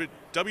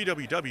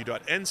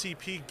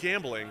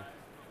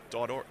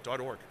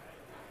www.ncpgambling.org.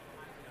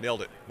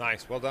 Nailed it.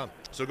 Nice. Well done.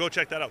 So go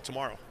check that out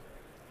tomorrow,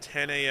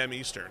 10 a.m.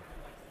 Eastern.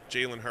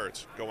 Jalen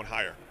Hurts going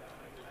higher.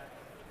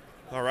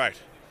 All right.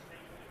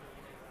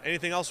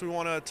 Anything else we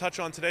want to touch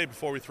on today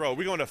before we throw? Are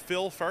we going to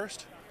Phil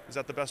first? Is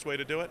that the best way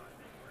to do it?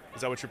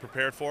 Is that what you're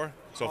prepared for?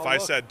 So if I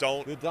said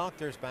don't... The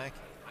doctor's back.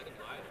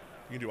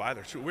 You can do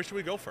either. Where should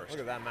we go first?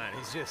 Look at that man.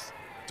 He's just...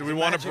 Do we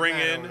want to bring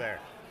in...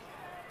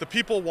 The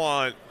people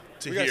want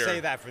to hear... We got to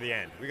save that for the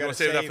end. We got to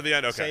save that for the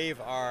end? Okay. Save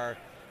our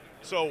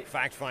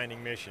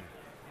fact-finding mission.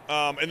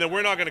 And then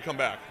we're not going to come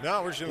back.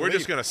 No, we're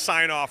just going to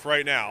sign off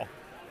right now,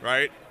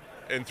 right?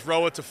 And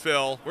throw it to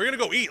Phil. We're going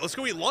to go eat. Let's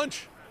go eat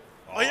lunch.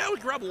 Oh, yeah, we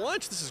can grab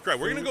lunch. This is great.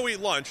 We're going to go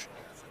eat lunch.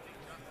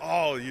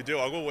 Oh, you do?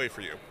 I'll go wait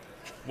for you.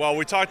 Well,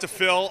 we talked to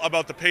Phil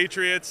about the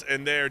Patriots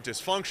and their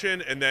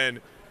dysfunction, and then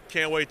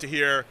can't wait to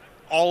hear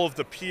all of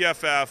the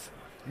PFF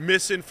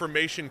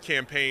misinformation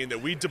campaign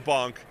that we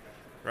debunk,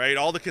 right?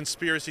 All the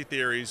conspiracy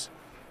theories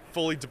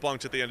fully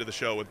debunked at the end of the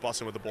show with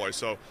Bussin' with the Boys.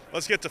 So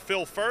let's get to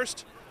Phil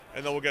first,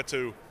 and then we'll get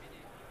to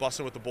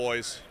Bussin' with the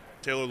Boys,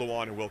 Taylor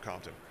Lewan, and Will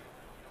Compton.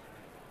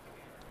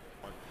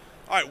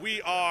 All right,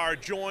 we are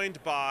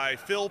joined by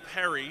Phil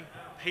Perry,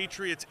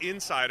 Patriots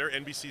insider,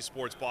 NBC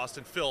Sports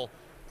Boston. Phil,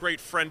 great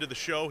friend of the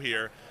show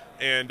here.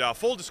 And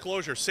full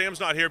disclosure, Sam's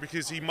not here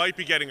because he might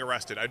be getting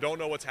arrested. I don't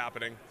know what's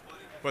happening,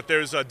 but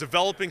there's a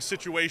developing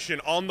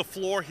situation on the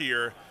floor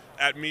here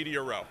at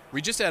Media Row.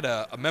 We just had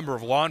a member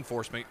of law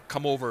enforcement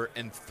come over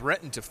and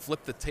threaten to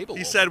flip the table.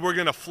 He said we're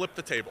going to flip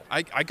the table.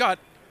 I got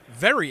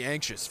very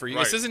anxious for you.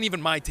 Right. This isn't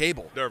even my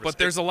table. Nervous. But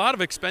there's a lot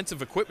of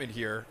expensive equipment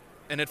here,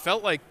 and it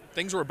felt like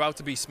things were about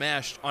to be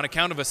smashed on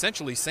account of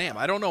essentially Sam.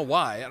 I don't know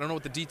why. I don't know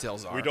what the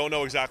details are. We don't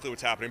know exactly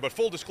what's happening. But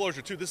full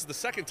disclosure, too, this is the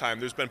second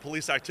time there's been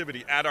police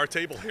activity at our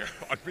table here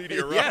on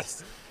Media Row.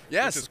 Yes.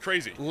 Which is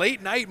crazy.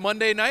 Late night,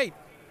 Monday night,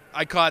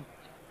 I caught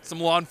some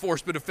law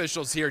enforcement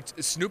officials here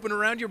snooping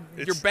around your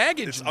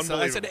baggage. It's and so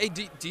I said, hey,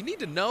 do you need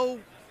to know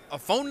a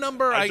phone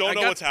number? I don't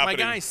know got what's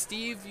happening. My guy,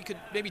 Steve, you could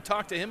maybe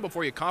talk to him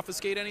before you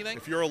confiscate anything.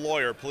 If you're a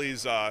lawyer,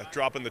 please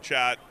drop in the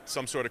chat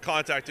some sort of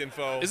contact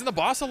info. Isn't the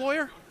boss a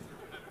lawyer?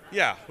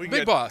 Yeah, we can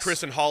Big get boss.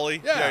 Chris and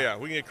Holly. Yeah.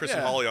 We can get Chris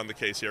and Holly on the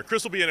case here.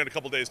 Chris will be in a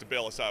couple days to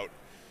bail us out,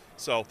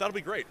 so that'll be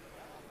great.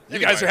 You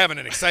guys are having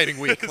an exciting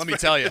week, let me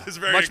tell you. It's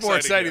very much more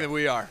exciting here. than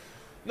we are.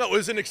 No, it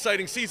was an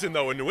exciting season,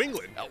 though, in New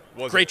England.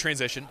 Great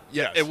transition.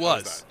 Yeah, Yes, it how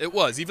was was. that? It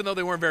was. Even though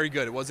they weren't very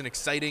good, it was an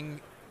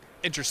exciting,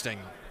 interesting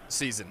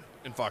season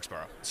in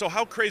Foxborough. So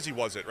how crazy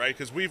was it, right?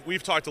 Because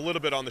we've talked a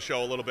little bit on the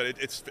show a little bit.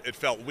 It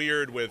felt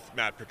weird with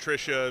Matt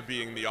Patricia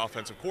being the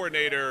offensive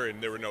coordinator,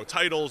 and there were no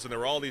titles, and there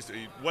were all these,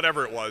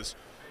 whatever it was.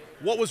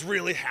 What was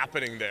really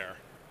happening there?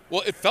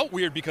 Well, it felt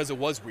weird because it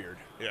was weird,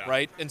 Yeah.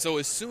 right? And so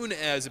as soon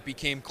as it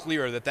became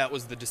clear that that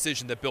was the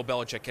decision that Bill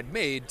Belichick had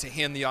made to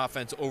hand the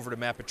offense over to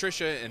Matt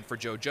Patricia and for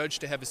Joe Judge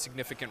to have a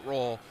significant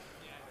role,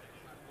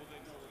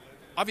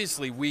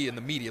 obviously we in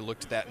the media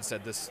looked at that and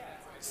said this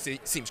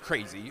seems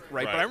crazy,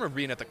 right? But I remember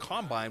being at the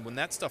Combine when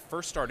that stuff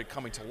first started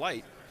coming to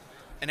light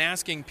and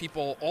asking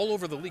people all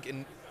over the league,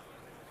 and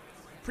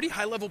pretty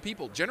high-level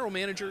people, general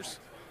managers,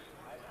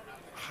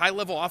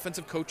 high-level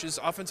offensive coaches,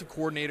 offensive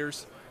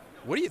coordinators,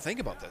 what do you think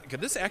about that?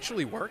 Could this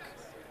actually work?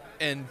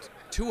 And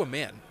to a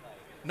man,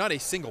 not a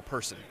single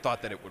person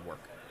thought that it would work.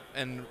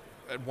 And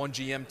one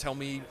GM tell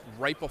me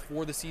right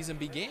before the season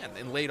began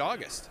in late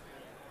August,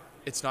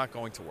 it's not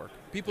going to work.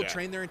 People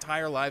train their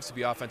entire lives to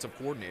be offensive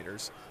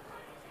coordinators.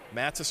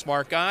 Matt's a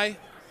smart guy.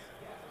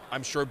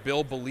 I'm sure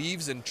Bill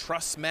believes and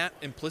trusts Matt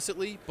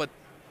implicitly, but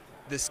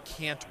this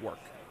can't work.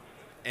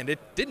 And it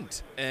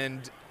didn't.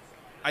 And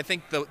I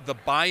think the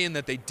buy-in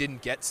that they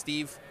didn't get,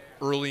 Steve,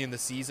 early in the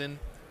season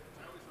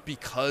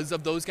because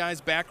of those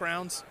guys'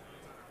 backgrounds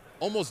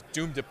almost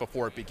doomed it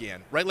before it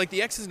began, right? Like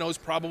the X's and O's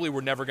probably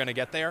were never going to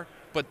get there,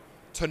 but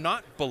to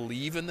not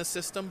believe in the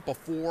system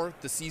before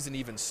the season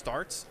even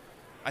starts,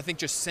 I think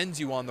just sends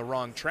you on the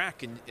wrong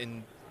track,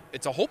 and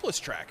it's a hopeless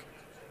track.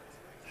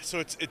 So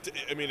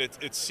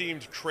it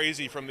seemed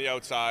crazy from the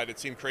outside. It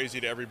seemed crazy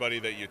to everybody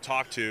that you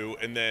talked to,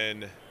 and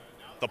then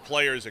the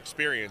players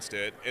experienced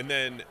it. And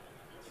then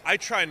I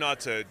try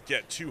not to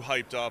get too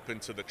hyped up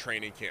into the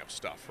training camp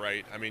stuff,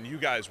 right? I mean, you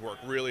guys work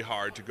really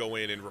hard to go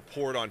in and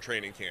report on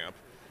training camp,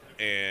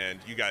 and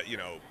you got,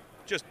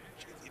 just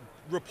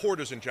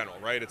reporters in general,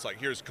 right? It's like,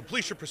 here's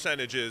completion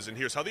percentages, and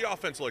here's how the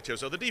offense looked,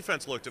 here's how the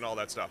defense looked, and all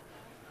that stuff.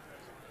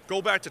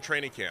 go back to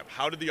training camp.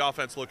 How did the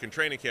offense look in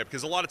training camp?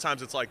 Because a lot of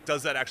times it's like,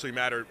 does that actually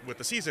matter with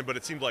the season? But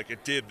it seemed like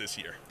it did this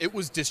year. It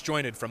was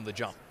disjointed from the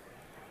jump.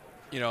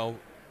 You know,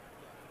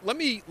 let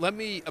me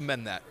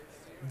amend that.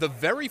 The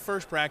very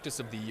first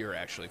practice of the year,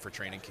 actually, for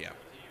training camp,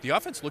 the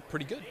offense looked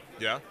pretty good.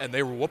 Yeah. And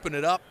they were whooping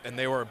it up, and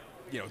they were,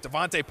 you know,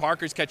 Devontae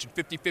Parker's catching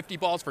 50-50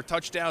 balls for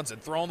touchdowns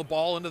and throwing the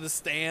ball into the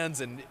stands,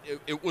 and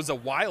it was a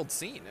wild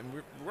scene.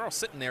 And we're all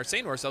sitting there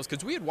saying to ourselves,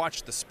 because we had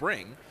watched the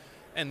spring,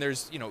 and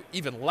there's, you know,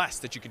 even less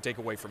that you can take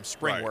away from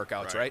spring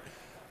workouts, right?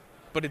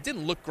 But it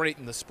didn't look great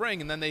in the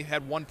spring, and then they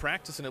had one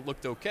practice, and it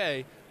looked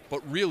okay.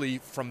 But really,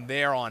 from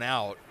there on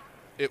out,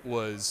 it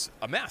was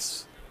a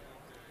mess.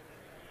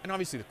 And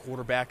obviously the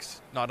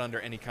quarterback's not under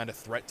any kind of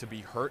threat to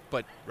be hurt,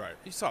 but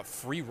you saw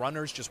free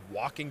runners just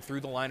walking through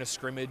the line of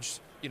scrimmage,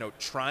 you know,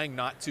 trying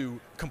not to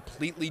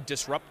completely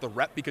disrupt the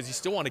rep because you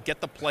still want to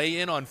get the play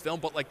in on film.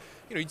 But, like,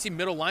 you know, you'd see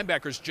middle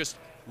linebackers just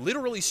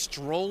literally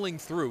strolling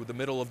through the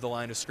middle of the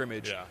line of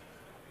scrimmage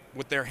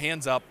with their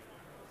hands up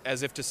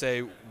as if to say,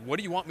 what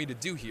do you want me to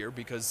do here?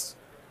 Because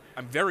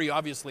I'm very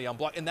obviously on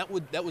block. And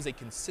that was a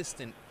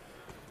consistent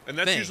And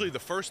that's thing. usually the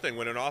first thing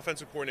when an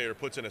offensive coordinator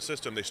puts in a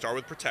system. They start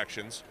with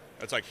protections.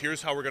 It's like,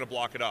 here's how we're going to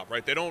block it up,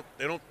 right? They don't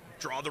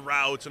draw the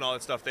routes and all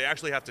that stuff. They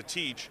actually have to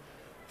teach.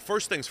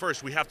 First things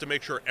first, we have to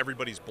make sure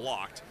everybody's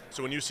blocked.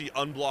 So when you see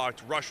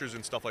unblocked rushers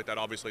and stuff like that,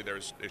 obviously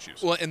there's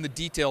issues. Well, and the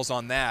details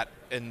on that,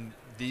 and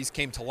these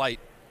came to light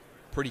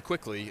pretty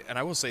quickly. And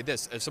I will say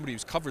this, as somebody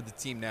who's covered the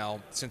team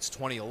now since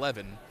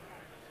 2011,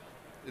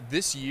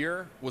 this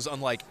year was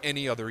unlike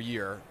any other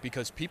year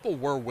because people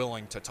were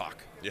willing to talk.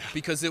 Yeah.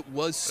 Because it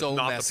was so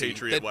not the messy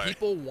Patriot that way.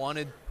 people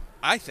wanted,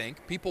 I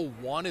think, people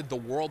wanted the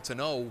world to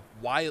know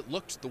why it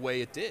looked the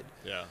way it did.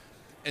 Yeah.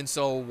 And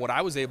so what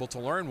I was able to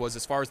learn was,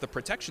 as far as the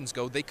protections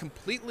go, they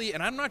completely,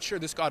 and I'm not sure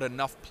this got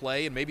enough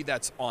play, and maybe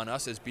that's on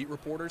us as beat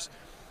reporters,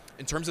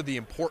 in terms of the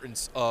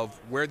importance of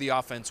where the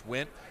offense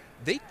went.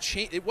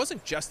 It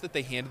wasn't just that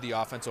they handed the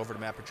offense over to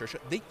Matt Patricia.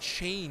 They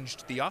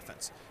changed the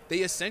offense.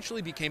 They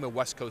essentially became a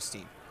West Coast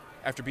team.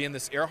 After being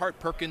this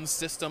Earhart-Perkins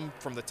system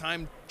from the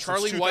time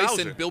Charlie Weiss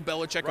and Bill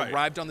Belichick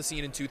arrived on the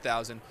scene in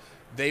 2000,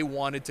 they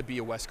wanted to be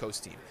a West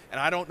Coast team. And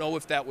I don't know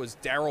if that was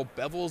Darrell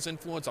Bevell's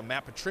influence on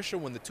Matt Patricia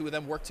when the two of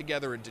them worked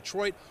together in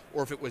Detroit,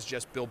 or if it was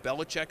just Bill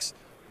Belichick's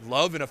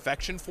love and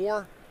affection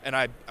for, and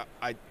I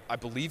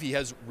believe he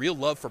has real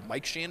love for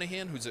Mike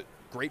Shanahan, who's a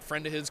great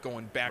friend of his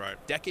going back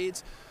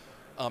decades,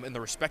 and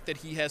the respect that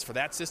he has for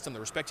that system, the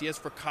respect he has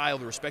for Kyle,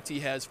 the respect he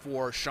has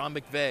for Sean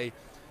McVay.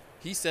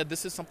 He said,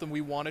 this is something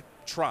we want to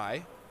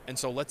try, and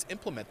so let's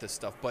implement this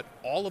stuff. But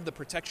all of the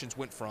protections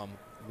went from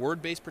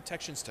word-based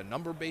protections to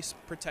number-based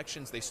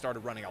protections. They started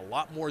running a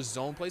lot more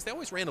zone plays. They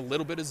always ran a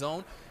little bit of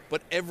zone,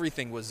 but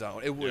everything was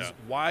zone. It was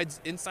wide,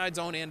 inside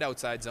zone and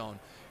outside zone.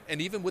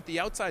 And even with the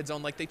outside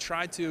zone, like, they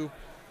tried to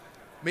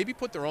maybe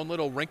put their own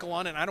little wrinkle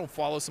on it. And I don't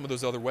follow some of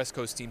those other West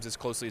Coast teams as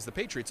closely as the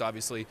Patriots,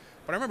 obviously,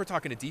 but I remember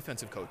talking to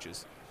defensive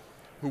coaches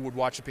who would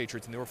watch the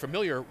Patriots, and they were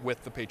familiar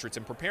with the Patriots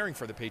and preparing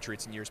for the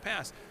Patriots in years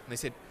past. And they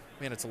said,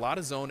 man, it's a lot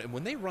of zone. And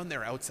when they run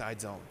their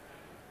outside zone,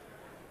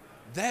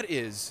 that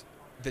is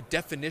the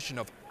definition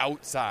of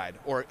outside,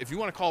 or if you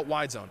want to call it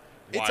wide zone,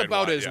 it's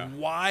about as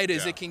wide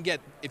as it can get.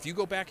 If you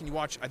go back and you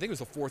watch, I think it was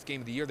the fourth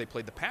game of the year they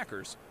played the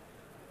Packers,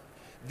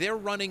 they're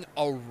running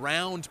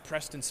around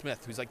Preston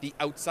Smith, who's like the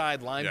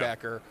outside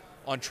linebacker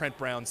on Trent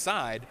Brown's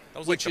side. That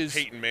was which like the is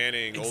Peyton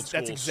Manning old school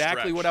That's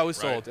exactly stretch, what I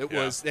was right?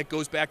 told. It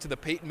goes back to the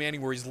Peyton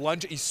Manning where he's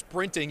lunging, he's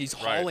sprinting, he's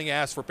hauling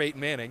ass for Peyton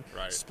Manning,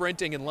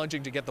 sprinting and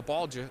lunging to get the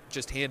ball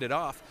just handed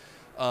off.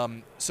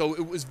 So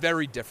it was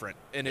very different,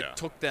 and it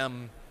took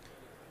them.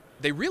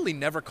 They really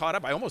never caught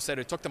up. I almost said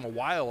it took them a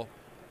while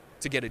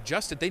to get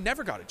adjusted. They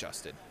never got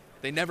adjusted.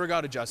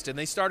 And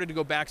they started to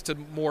go back to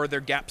more of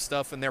their gap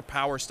stuff and their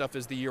power stuff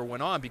as the year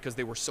went on because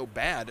they were so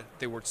bad.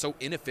 They were so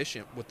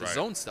inefficient with the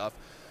zone stuff.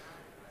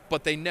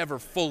 But they never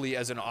fully,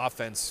 as an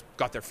offense,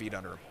 got their feet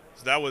under them.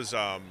 So that was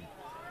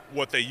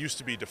what they used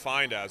to be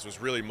defined as,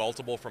 was really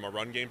multiple from a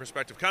run game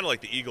perspective, kind of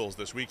like the Eagles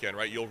this weekend,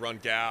 right? You'll run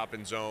gap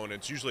and zone.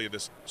 It's usually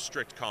this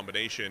strict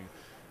combination.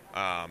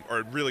 Or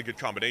a really good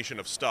combination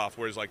of stuff,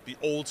 whereas like the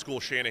old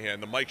school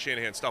Shanahan, the Mike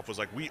Shanahan stuff was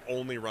like, we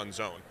only run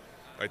zone.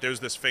 Like there's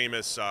this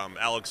famous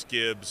Alex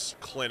Gibbs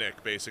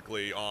clinic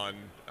basically on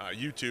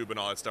YouTube and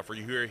all that stuff where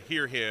you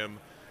hear him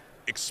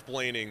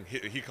explaining,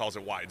 he calls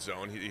it wide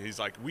zone. He's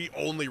like, we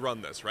only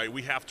run this, right?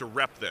 We have to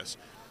rep this.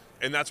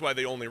 And that's why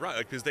they only run,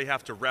 because they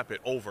have to rep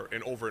it over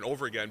and over and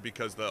over again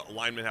because the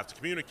linemen have to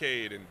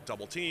communicate and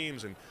double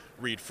teams and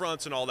read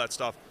fronts and all that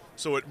stuff.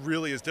 So it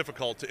really is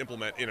difficult to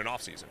implement in an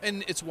offseason.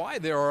 And it's why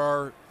there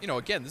are,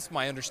 again, this is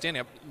my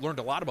understanding. I've learned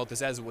a lot about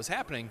this as it was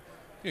happening.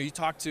 You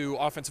talk to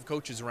offensive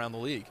coaches around the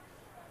league,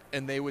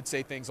 and they would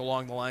say things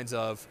along the lines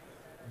of,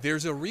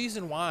 there's a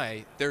reason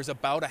why there's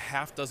about a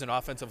half dozen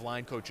offensive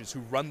line coaches who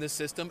run this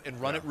system and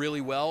run it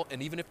really well.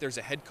 And even if there's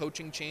a head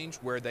coaching change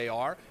where they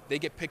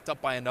get picked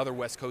up by another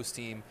West Coast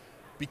team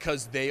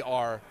because they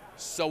are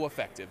so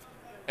effective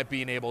at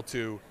being able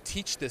to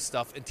teach this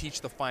stuff and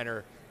teach the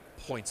finer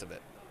points of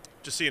it.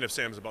 Just seeing if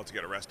Sam's about to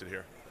get arrested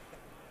here.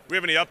 We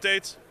have any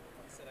updates?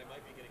 He said I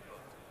might be getting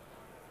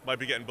might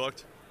be getting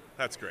booked.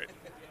 That's great.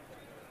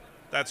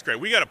 That's great.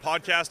 We got a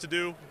podcast to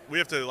do. We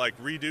have to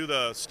redo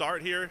the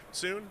start here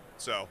soon.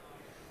 So,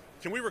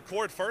 can we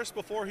record first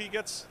before he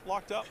gets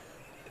locked up?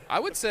 I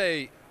would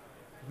say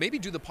maybe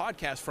do the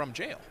podcast from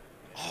jail.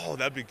 Oh,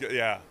 that'd be good.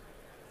 Yeah,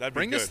 that'd be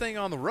Bring good. this thing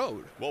on the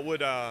road. What would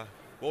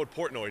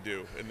Portnoy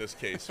do in this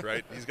case,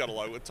 right? He's got a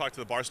lot. We'll talk to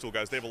the Barstool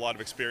guys. They have a lot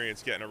of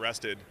experience getting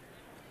arrested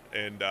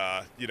and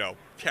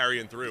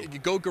carrying through. You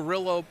go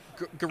guerrilla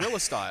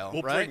style,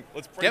 right?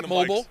 Let's bring Get the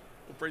mobile. Mics.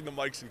 We'll bring the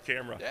mics and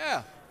camera.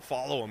 Yeah.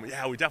 Follow him.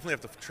 Yeah, we definitely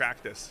have to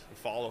track this and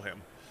follow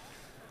him.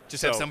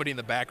 Just have somebody in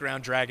the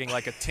background dragging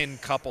like a tin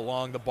cup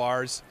along the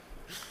bars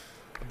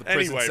of the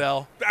prison Anyway,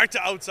 cell. back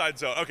to outside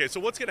zone. Okay, so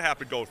what's going to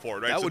happen going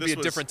forward, right? That So would this be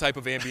a different type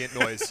of ambient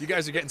noise. You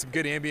guys are getting some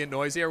good ambient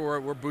noise here.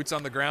 We're boots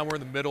on the ground. We're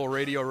in the middle of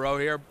Radio Row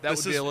here. That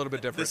would be a little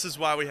bit different. This is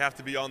why we have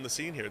to be on the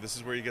scene here. This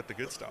is where you get the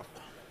good stuff.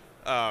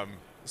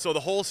 So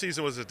the whole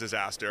season was a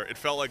disaster. It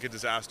felt like a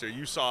disaster.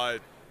 You saw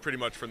it pretty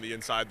much from the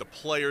inside. The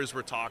players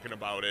were talking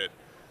about it.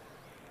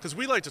 Because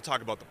we like to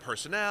talk about the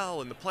personnel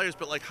and the players,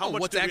 but how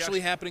much what's actually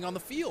happening on the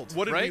field?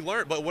 What did right? we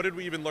learn? But what did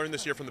we even learn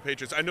this year from the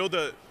Patriots? I know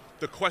the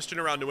question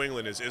around New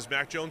England is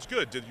Mac Jones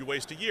good? Did you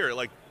waste a year?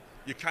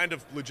 You kind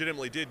of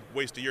legitimately did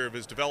waste a year of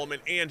his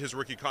development and his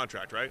rookie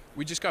contract, right?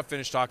 We just got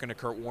finished talking to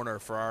Kurt Warner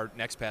for our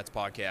Next Pats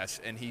podcast,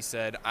 and he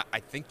said,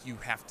 I think you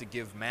have to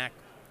give Mac,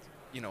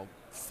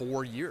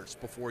 4 years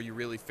before you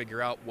really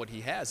figure out what he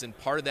has. And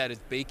part of that is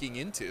baking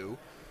into,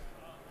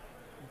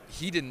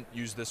 he didn't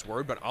use this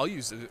word, but I'll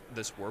use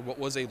this word, what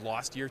was a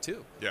lost year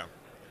too. Yeah.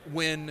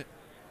 When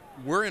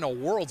we're in a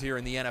world here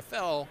in the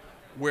NFL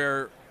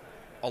where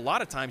a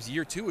lot of times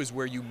year two is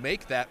where you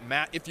make that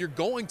if you're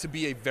going to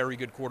be a very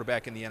good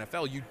quarterback in the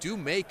NFL, you do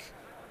make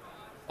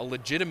a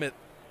legitimate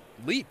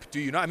leap, do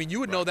you not? I mean, you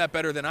would know that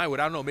better than I would.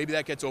 I don't know, maybe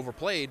that gets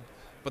overplayed,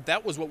 but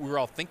that was what we were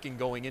all thinking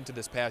going into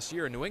this past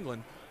year in New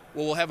England.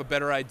 Well, we'll have a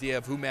better idea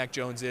of who Mac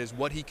Jones is,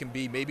 what he can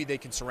be. Maybe they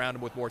can surround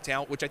him with more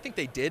talent, which I think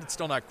they did. It's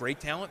still not great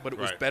talent, but it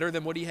was better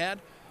than what he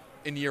had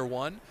in year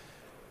one.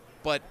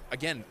 But,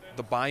 again,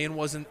 the buy-in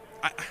wasn't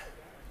 – I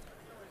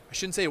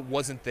shouldn't say it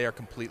wasn't there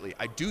completely.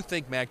 I do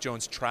think Mac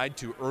Jones tried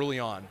to, early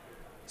on,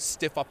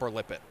 stiff upper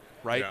lip it,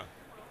 right? Yeah.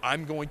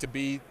 I'm going to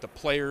be the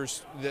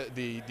players,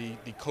 the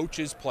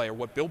coach's player,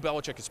 what Bill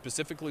Belichick is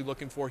specifically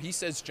looking for. He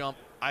says jump,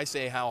 I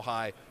say how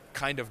high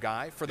kind of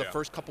guy for the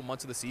first couple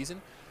months of the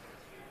season.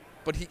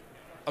 But he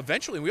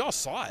eventually, we all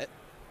saw it,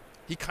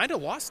 he kind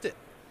of lost it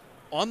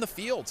on the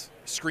field,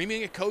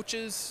 screaming at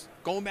coaches,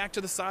 going back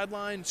to the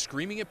sideline,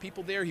 screaming at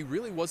people there. He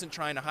really wasn't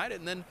trying to hide it.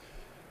 And then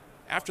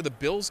after the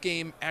Bills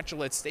game at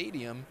Gillette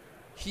Stadium,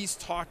 he's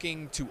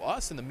talking to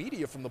us in the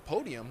media from the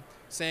podium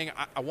saying,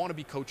 I want to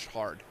be coached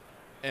hard.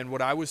 And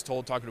what I was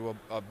told, talking to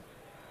a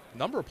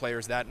number of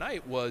players that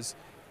night, was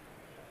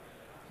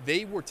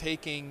they were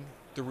taking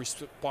the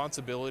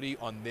responsibility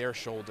on their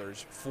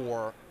shoulders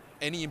for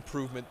any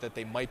improvement that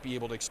they might be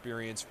able to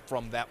experience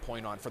from that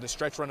point on for the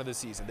stretch run of the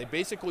season. They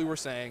basically were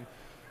saying,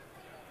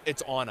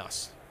 it's on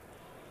us.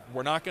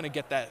 We're not going to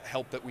get that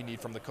help that we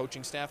need from the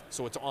coaching staff,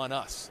 so it's on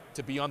us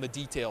to be on the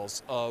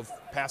details of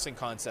passing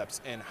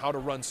concepts and how to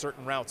run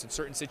certain routes in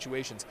certain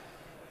situations,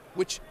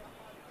 which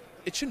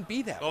it shouldn't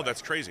be that way. Oh,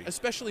 that's crazy.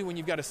 Especially when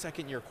you've got a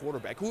second-year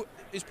quarterback who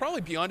is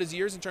probably beyond his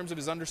years in terms of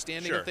his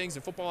understanding of things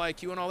and football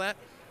IQ and all that,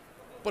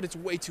 but it's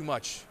way too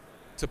much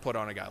to put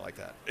on a guy like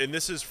that. And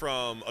this is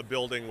from a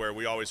building where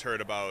we always heard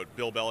about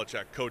Bill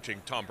Belichick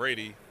coaching Tom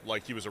Brady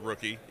like he was a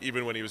rookie,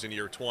 even when he was in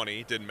year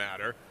 20, didn't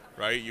matter,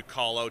 right? You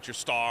call out your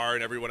star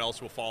and everyone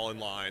else will fall in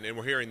line. And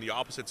we're hearing the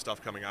opposite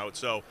stuff coming out.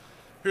 So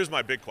here's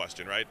my big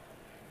question, right,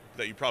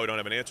 that you probably don't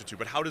have an answer to,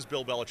 but how does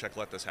Bill Belichick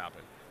let this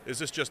happen? Is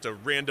this just a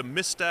random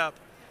misstep?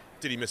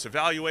 Did he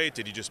misevaluate?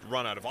 Did he just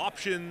run out of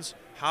options?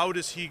 How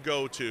does he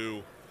go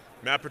to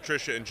Matt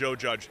Patricia and Joe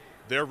Judge?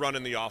 They're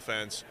running the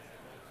offense.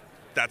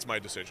 That's my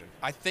decision.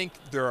 I think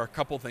there are a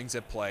couple things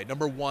at play.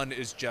 Number one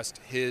is just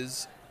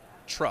his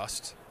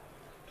trust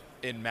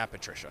in Matt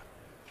Patricia.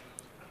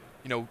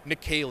 Nick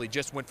Caley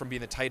just went from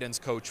being the tight ends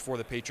coach for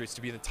the Patriots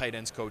to being the tight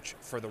ends coach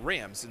for the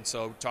Rams. And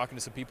so talking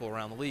to some people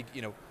around the league,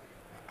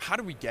 how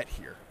do we get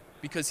here?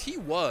 Because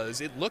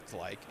it looked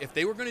like, if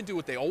they were going to do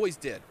what they always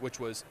did, which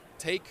was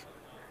take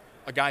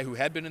a guy who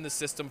had been in the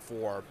system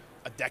for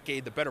a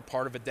decade, the better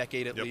part of a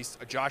decade at least,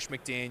 a Josh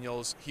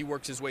McDaniels. He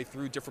works his way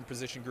through different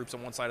position groups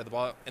on one side of the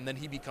ball, and then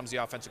he becomes the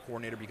offensive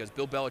coordinator because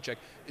Bill Belichick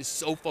is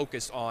so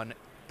focused on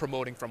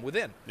promoting from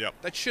within. Yep.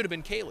 That should have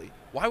been Caley.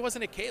 Why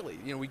wasn't it Caley?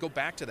 We go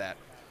back to that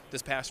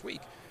this past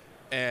week,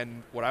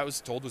 and what I was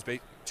told was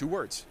 2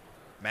 words: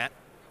 Matt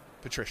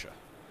Patricia.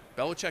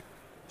 Belichick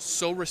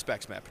so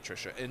respects Matt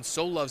Patricia and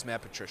so loves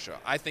Matt Patricia.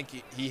 I think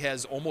he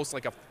has almost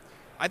like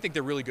I think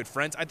they're really good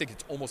friends. I think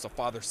it's almost a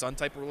father-son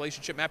type of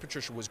relationship. Matt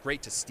Patricia was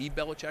great to Steve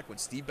Belichick when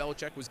Steve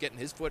Belichick was getting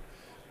his foot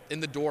in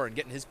the door and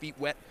getting his feet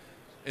wet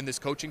in this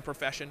coaching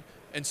profession.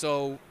 And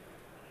so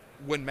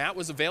when Matt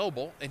was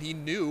available and he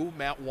knew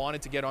Matt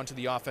wanted to get onto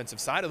the offensive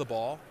side of the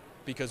ball,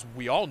 because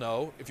we all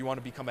know if you want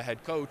to become a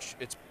head coach,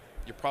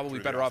 you're probably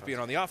better off being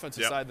on the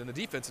offensive side than the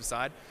defensive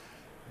side,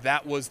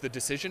 that was the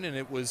decision, and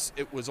it was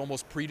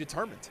almost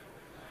predetermined.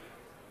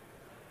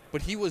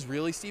 But he was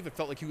really, Steve, it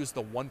felt like he was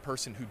the one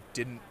person who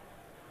didn't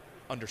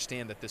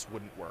understand that this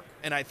wouldn't work.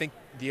 And I think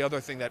the other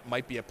thing that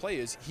might be at play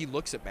is he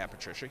looks at Matt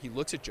Patricia, he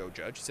looks at Joe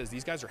Judge, he says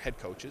these guys are head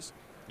coaches.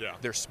 Yeah.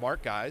 They're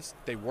smart guys.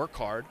 They work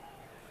hard.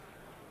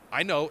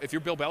 I know if you're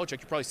Bill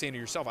Belichick, you're probably saying to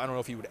yourself, I don't know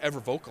if he would ever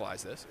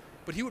vocalize this,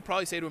 but he would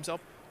probably say to himself,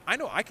 I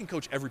know I can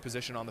coach every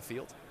position on the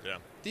field. Yeah.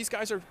 These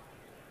guys are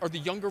the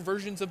younger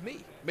versions of me.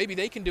 Maybe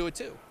they can do it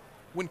too.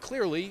 When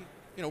clearly,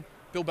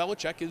 Bill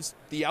Belichick is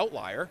the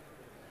outlier,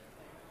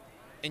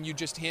 and you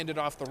just handed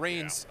off the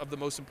reins of the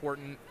most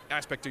important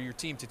aspect of your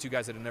team to two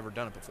guys that had never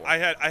done it before. I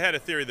had a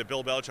theory that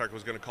Bill Belichick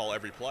was going to call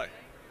every play,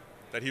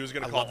 that he was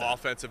going to call that.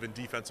 offensive and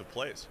defensive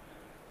plays.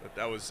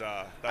 That was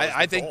I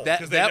the think goal, that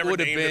 'cause they that never would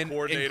have named a been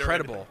coordinator or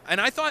incredible. anything.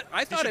 And I thought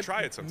should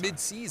try it sometime.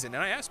 mid-season,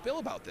 and I asked Bill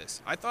about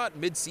this. I thought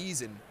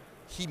mid-season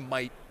he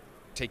might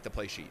take the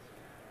play sheet.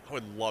 I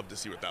would love to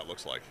see what that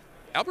looks like.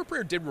 Albert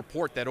Breer did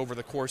report that over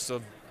the course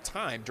of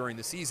time during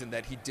the season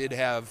that he did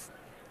have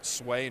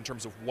sway in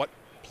terms of what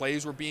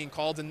plays were being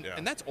called, and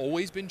that's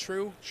always been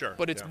true. Sure.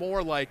 But it's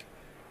more like,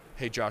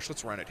 hey, Josh,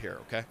 let's run it here,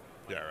 okay?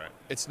 Yeah, right.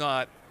 It's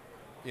not,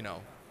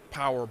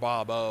 Power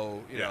Bob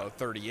O,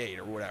 38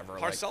 or whatever.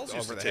 Parcells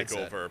used to take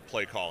headset. over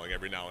play calling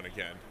every now and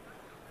again.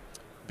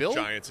 Bill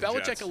Giants and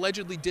Belichick Jets.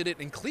 allegedly did it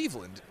in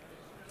Cleveland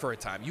for a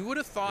time. You would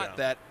have thought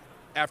that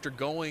after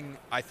going,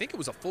 I think it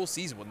was a full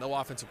season with no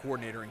offensive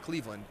coordinator in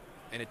Cleveland,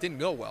 and it didn't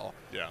go well,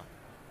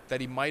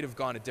 that he might have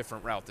gone a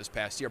different route this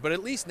past year. But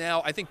at least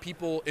now, I think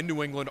people in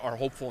New England are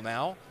hopeful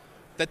now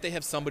that they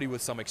have somebody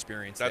with some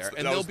experience there.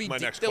 And there'll be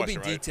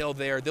detail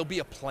there. There'll be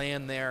a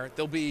plan there.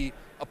 There'll be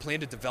a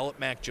plan to develop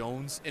Mac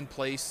Jones in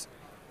place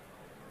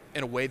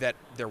in a way that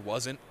there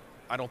wasn't,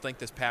 I don't think,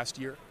 this past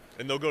year.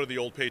 And they'll go to the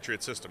old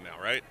Patriot system now,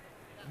 right?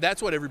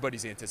 That's what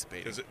everybody's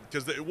anticipating.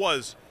 Because it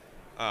was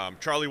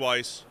Charlie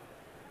Weiss,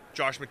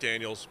 Josh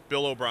McDaniels,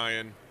 Bill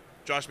O'Brien.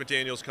 Josh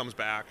McDaniels comes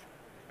back,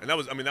 and that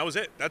was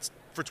it. That's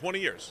for 20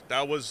 years.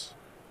 That was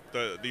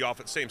the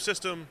offense, same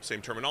system,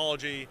 same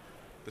terminology,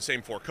 the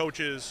same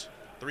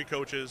three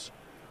coaches,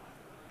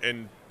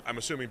 and I'm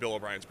assuming Bill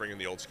O'Brien's bringing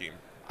the old scheme.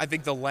 I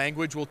think the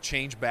language will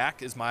change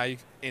back is my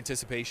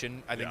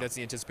anticipation. I think that's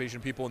the anticipation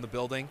of people in the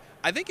building.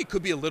 I think it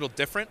could be a little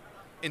different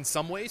in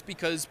some ways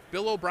because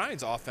Bill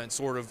O'Brien's offense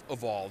sort of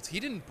evolved. He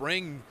didn't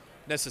bring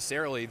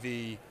necessarily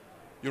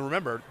you'll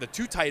remember, the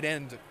two tight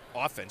end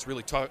offense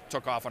really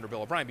took off under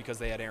Bill O'Brien because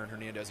they had Aaron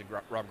Hernandez and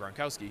Rob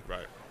Gronkowski.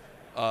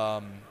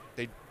 Right.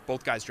 They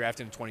both guys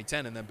drafted in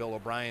 2010, and then Bill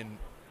O'Brien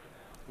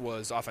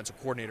was offensive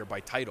coordinator by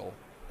title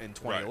in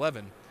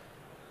 2011. Right.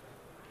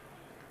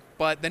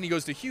 But then he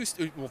goes to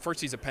Houston. Well,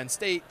 first he's at Penn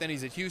State, then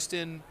he's at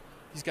Houston.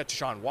 He's got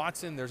Deshaun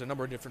Watson. There's a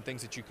number of different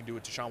things that you can do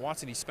with Deshaun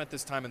Watson. He spent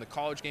this time in the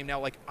college game.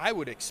 Now, I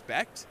would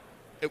expect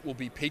it will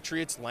be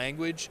Patriots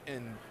language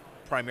and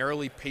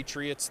primarily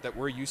Patriots that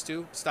we're used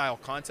to, style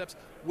concepts,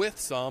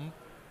 with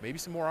maybe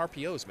some more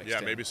RPOs mixed in.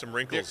 Yeah, maybe some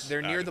wrinkles.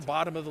 Near the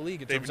bottom of the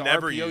league in terms of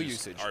never RPO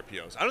used usage.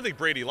 RPOs. I don't think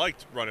Brady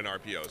liked running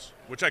RPOs,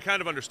 which I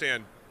kind of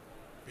understand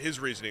his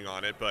reasoning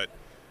on it, but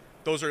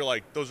those are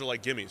like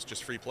gimmies,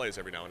 just free plays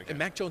every now and again. And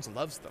Mac Jones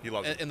loves them. He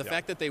loves them. And the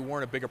fact that they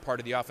weren't a bigger part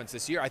of the offense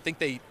this year, I think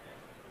they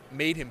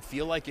made him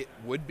feel like it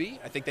would be.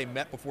 I think they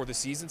met before the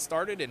season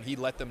started, and he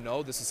let them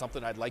know this is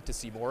something I'd like to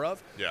see more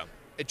of. Yeah.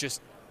 It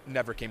just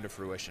never came to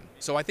fruition.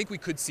 So I think we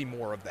could see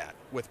more of that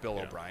with Bill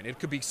O'Brien. It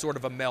could be sort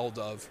of a meld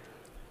of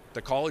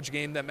the college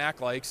game that Mac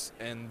likes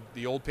and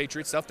the old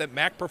Patriot stuff that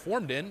Mac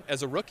performed in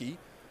as a rookie,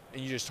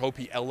 and you just hope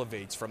he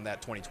elevates from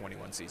that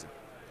 2021 season.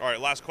 All right,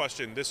 last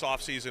question. This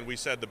offseason, we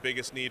said the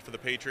biggest need for the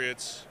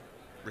Patriots,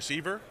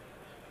 receiver?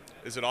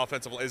 Is it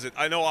offensive?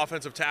 I know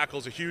offensive tackle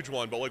is a huge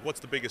one, but what's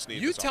the biggest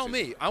need? You tell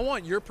me. I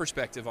want your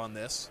perspective on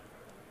this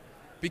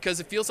because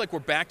it feels like we're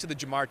back to the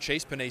Jamar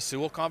Chase, Penei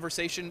Sewell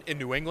conversation in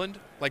New England.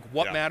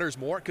 What matters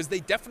more? Because they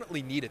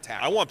definitely need a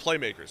tackle. I want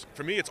playmakers.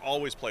 For me, it's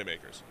always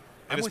playmakers.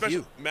 And I'm especially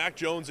with you. Mac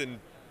Jones in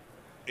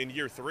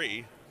year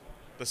 3,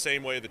 the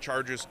same way the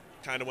Chargers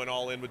kind of went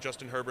all in with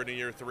Justin Herbert in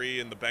year 3,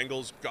 and the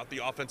Bengals got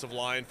the offensive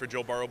line for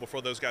Joe Burrow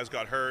before those guys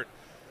got hurt.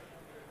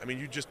 I mean,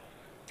 you just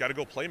got to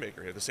go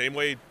playmaker here. The same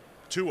way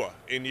Tua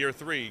in year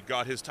 3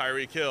 got his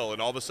Tyreek Hill,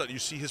 and all of a sudden you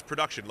see his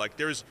production.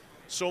 There's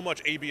so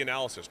much A/B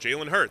analysis.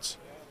 Jalen Hurts,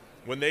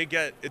 when they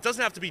get, it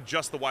doesn't have to be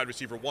just the wide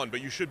receiver one, but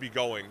you should be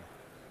going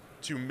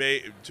to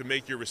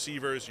make your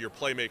receivers, your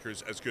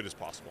playmakers as good as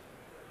possible.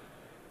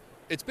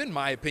 It's been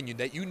my opinion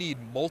that you need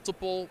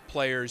multiple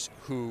players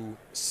who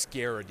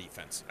scare a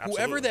defense.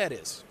 Absolutely. Whoever that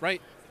is,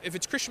 right? If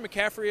it's Christian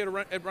McCaffrey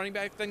at running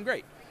back, then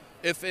great.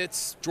 If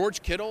it's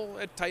George Kittle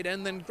at tight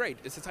end, then great.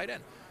 It's a tight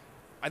end.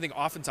 I think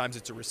oftentimes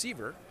it's a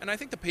receiver, and I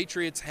think the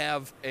Patriots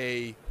have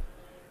a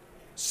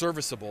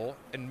serviceable,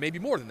 and maybe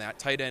more than that,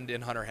 tight end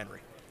in Hunter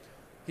Henry.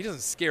 He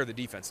doesn't scare the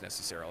defense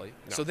necessarily.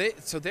 No.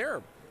 So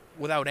they're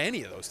without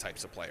any of those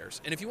types of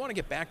players. And if you want to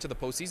get back to the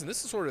postseason, this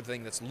is the sort of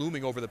thing that's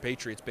looming over the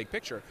Patriots' big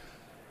picture.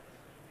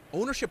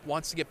 Ownership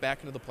wants to get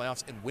back into the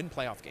playoffs and win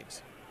playoff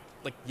games,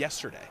 like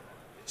yesterday.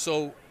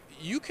 So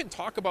you can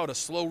talk about a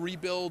slow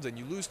rebuild and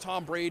you lose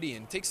Tom Brady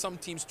and take some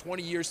teams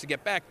 20 years to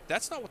get back.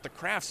 That's not what the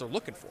Crafts are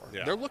looking for.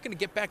 Yeah. They're looking to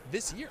get back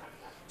this year.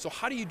 So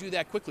how do you do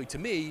that quickly? To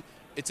me,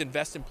 it's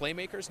invest in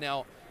playmakers.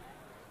 Now,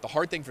 the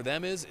hard thing for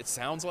them is it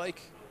sounds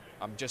like,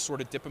 I'm just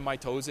sort of dipping my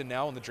toes in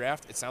now in the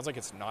draft, it sounds like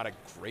it's not a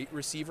great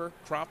receiver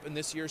crop in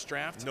this year's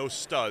draft. No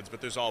studs,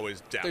 but there's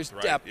always depth, There's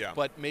right? depth, Yeah.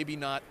 but maybe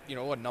not,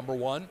 a number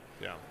one.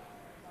 Yeah.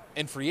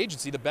 In free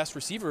agency, the best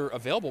receiver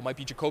available might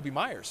be Jacoby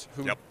Myers,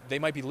 who they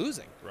might be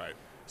losing. Right.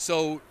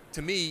 So,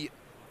 to me,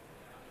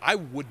 I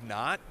would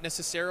not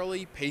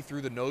necessarily pay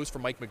through the nose for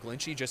Mike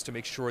McGlinchey just to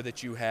make sure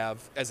that you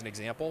have, as an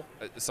example,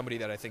 somebody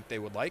that I think they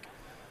would like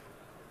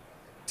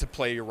to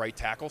play your right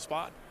tackle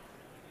spot.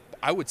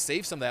 I would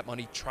save some of that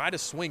money, try to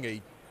swing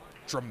a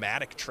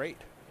dramatic trade,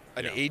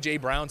 an A.J.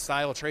 Brown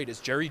style trade.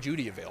 Is Jerry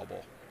Jeudy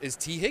available? Is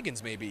T.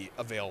 Higgins maybe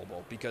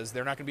available? Because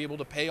they're not going to be able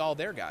to pay all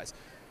their guys.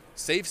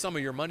 Save some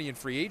of your money in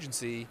free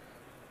agency,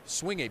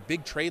 swing a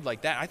big trade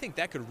like that. I think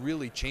that could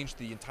really change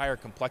the entire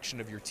complexion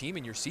of your team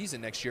and your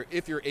season next year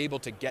if you're able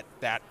to get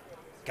that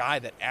guy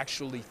that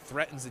actually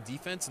threatens the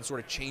defense and sort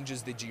of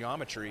changes the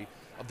geometry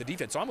of the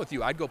defense. So I'm with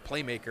you. I'd go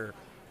playmaker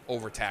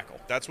over tackle.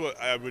 That's what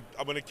I'm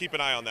going to keep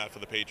an eye on that for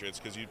the Patriots,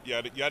 because you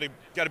got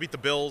to beat the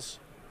Bills,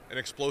 an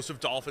explosive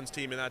Dolphins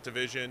team in that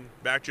division.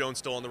 Mac Jones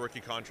still on the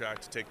rookie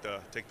contract to take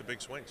the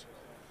big swings.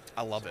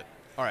 I love it.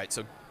 All right,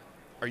 so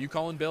are you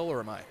calling Bill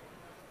or am I?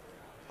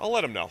 I'll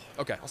let him know.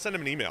 Okay. I'll send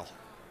him an email.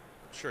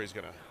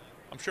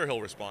 I'm sure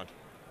he'll respond.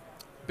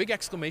 Big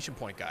exclamation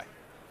point guy.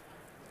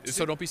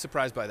 So don't be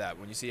surprised by that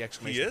when you see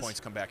exclamation points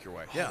come back your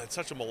way. Yeah, it's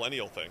such a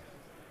millennial thing.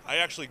 I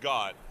actually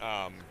got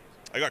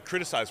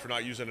criticized for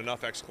not using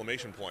enough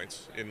exclamation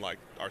points in like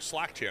our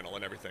Slack channel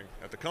and everything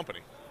at the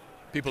company.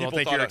 People don't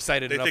think you're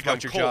excited enough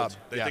about your job.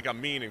 They think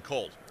I'm mean and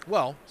cold.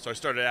 Well, so I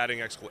started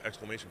adding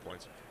exclamation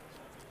points.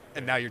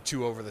 And now you're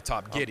too over the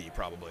top giddy,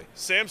 probably.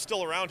 Sam's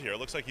still around here. It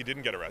looks like he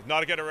didn't get arrested.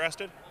 Not get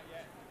arrested?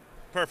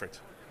 Perfect.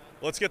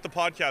 Let's get the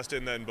podcast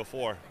in then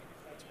before.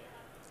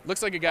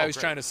 Looks like a guy who's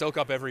trying to soak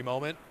up every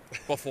moment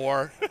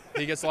before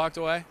he gets locked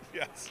away.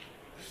 Yes.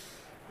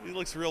 He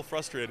looks real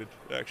frustrated,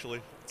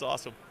 actually. It's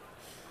awesome.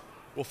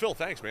 Well, Phil,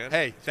 thanks, man.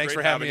 Hey, thanks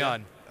for having me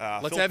on.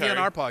 Let's have you on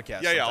our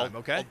podcast sometime,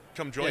 okay? I'll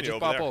come join you just over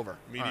pop there. over.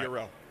 Media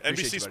Row.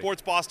 Appreciate NBC you, buddy.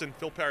 Sports Boston,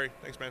 Phil Perry.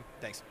 Thanks, man.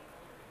 Thanks.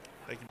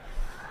 Thank you.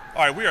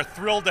 All right, we are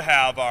thrilled to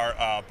have our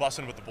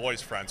Bussin' with the Boys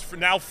friends. For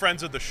now,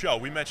 friends of the show.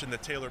 We mentioned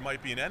that Taylor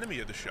might be an enemy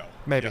of the show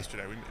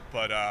yesterday,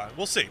 but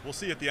we'll see. We'll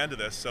see at the end of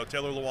this. So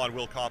Taylor Lewan,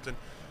 Will Compton,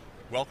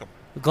 welcome.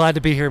 Glad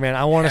to be here, man.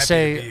 I want to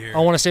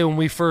say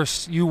when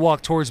you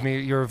walked towards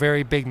me, you're a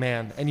very big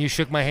man, and you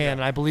shook my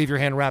hand, and I believe your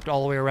hand wrapped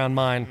all the way around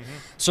mine. Mm-hmm.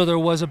 So there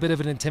was a bit of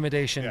an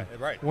intimidation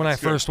when I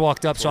first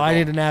walked up. So I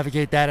need to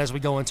navigate that as we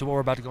go into what we're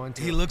about to go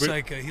into. He looks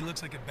like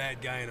a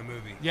bad guy in a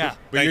movie. Yeah,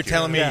 but you're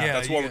telling me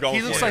that's what we're going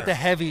for. He looks like the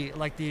heavy,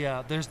 like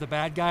the there's the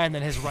bad guy, and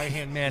then his right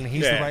hand man.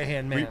 He's the right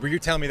hand man. But you're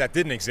telling me that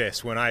didn't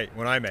exist when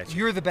I met you.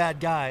 You're the bad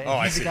guy.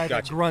 And he's the guy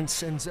that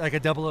grunts in like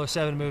a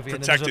 007 movie.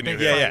 Protecting you.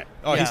 Yeah.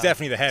 Oh, he's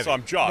definitely the heavy. So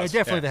I'm Jaws.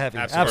 Yeah, definitely the heavy.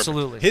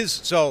 Absolutely.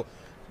 So,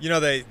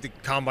 the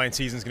combine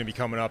season's going to be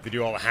coming up. They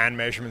do all the hand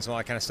measurements and all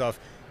that kind of stuff.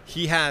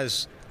 He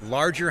has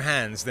larger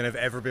hands than have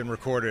ever been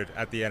recorded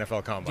at the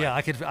NFL Combine.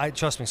 Yeah, I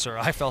trust me, sir.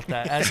 I felt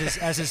that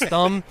as his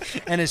thumb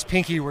and his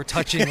pinky were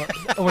touching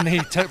when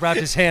he wrapped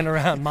his hand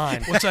around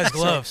mine. What size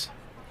gloves?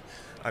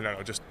 I don't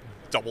know, just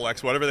double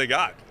X, whatever they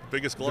got.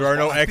 Biggest gloves. There are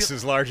no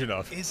X's large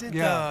enough. Is it?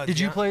 Yeah. Did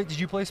you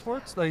play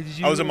sports? Like,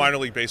 I was a minor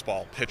league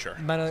baseball pitcher.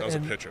 I was a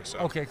pitcher. So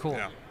okay, cool.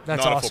 Yeah.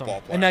 That's not awesome. a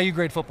football player. And now you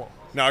grade football.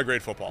 Now I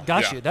grade football.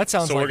 Got you. That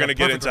sounds so like we're going to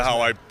get into how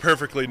I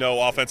perfectly know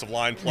offensive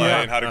line play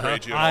and how to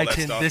grade you and all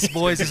that stuff.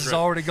 This is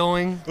already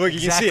going. Look, you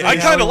can see it. I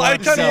kind of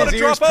want to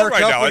drop out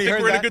right now. I think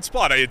we're in a that. good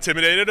spot. I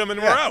intimidated him and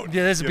we're out.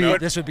 Yeah, this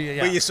would be.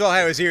 But you saw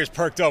how his ears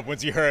perked up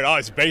once he heard,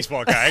 it's a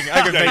baseball guy.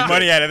 I could make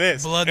money out of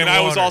this. And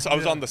I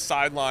was on the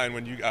sideline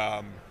when you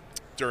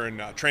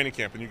during training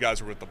camp, and you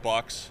guys were with the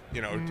Bucks.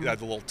 You had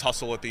the little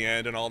tussle at the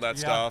end and all that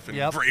stuff, and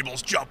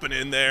Vrabel's jumping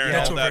in there and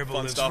all that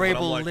fun stuff.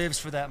 Vrabel lives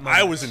for that moment.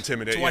 I was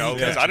intimidated,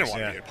 because I didn't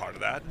want to be a part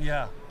of that.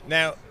 Yeah.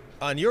 Now,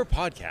 on your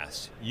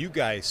podcast, you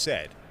guys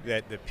said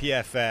that the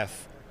PFF,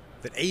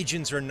 that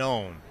agents are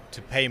known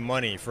to pay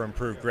money for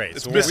improved grades.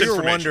 It's so what we were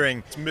misinformation.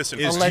 wondering It's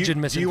misinformation. Alleged do you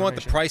misinformation. want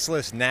the price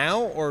list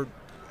now or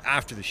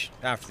after the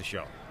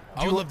show?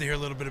 I would love to hear a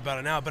little bit about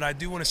it now, but I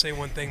do want to say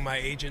one thing: my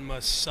agent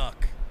must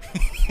suck.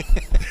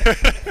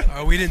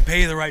 We didn't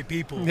pay the right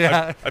people.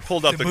 Yeah. I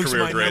pulled up the boost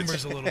career my grades.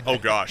 numbers a little bit. Oh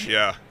gosh,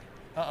 yeah.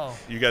 Uh-oh.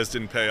 You guys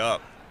didn't pay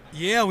up.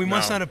 Yeah, we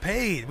must not have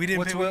paid. We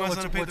didn't pay. We must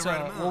not have paid the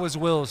right amount. What was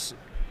Will's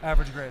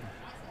average grade?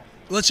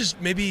 Let's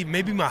just maybe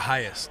my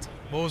highest.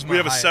 What was my We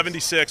have a highest?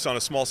 76 on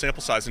a small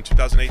sample size in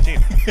 2018.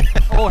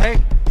 Oh, hey,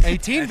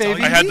 18,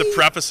 baby. I had to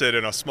preface it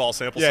in a small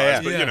sample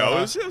size, but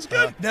it was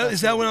good.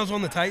 Is that when I was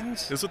on the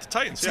Titans? It was with the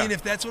Titans, See, and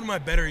if that's one of my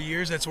better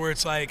years, that's where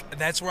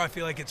I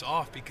feel like it's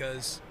off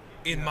because,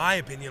 in my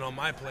opinion, on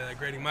my play, like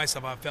grading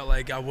myself, I felt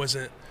like I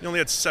wasn't. You only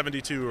had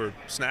 72 or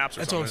snaps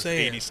or That's something. what I'm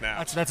saying. 80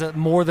 snaps. That's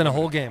more than a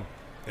whole game.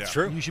 Yeah.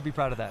 True. You should be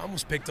proud of that. I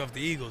almost picked off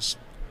the Eagles.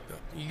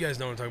 You guys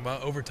know what I'm talking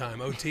about.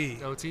 Overtime,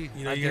 OT. OT.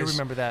 You know, I do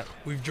remember that.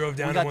 We've drove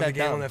down We and got won the that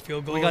game done. on that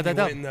field goal. We got that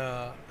went done.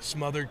 and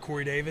smothered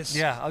Corey Davis.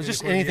 Yeah, I was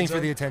just anything for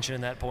the attention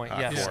in that point.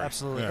 Yes,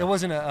 absolutely. Yeah. It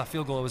wasn't a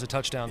field goal. It was a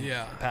touchdown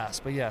pass.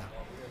 But yeah.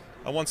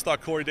 I once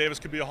thought Corey Davis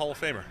could be a Hall of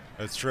Famer.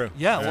 That's true.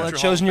 Yeah, well, it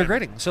shows in your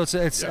grading. So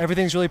it's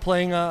everything's really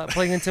playing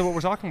into what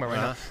we're talking about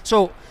right now.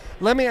 So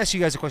let me ask you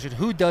guys a question.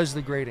 Who does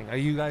the grading? Are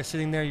you guys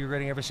sitting there, you're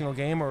grading every single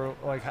game, or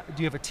like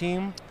do you have a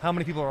team? How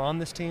many people are on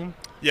this team?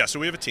 Yeah, so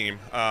we have a team.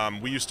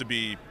 We used to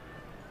be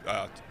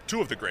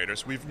two of the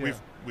graders. We've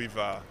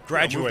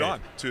graduated moved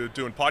on to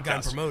doing podcasts.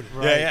 Gotten promoted.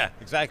 Right. Yeah,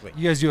 exactly.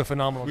 You guys do a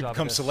phenomenal job. We've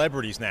become of this.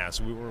 celebrities now,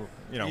 so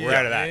we're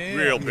out of that.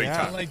 Real big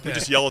time. like We that.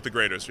 just yell at the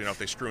graders, if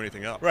they screw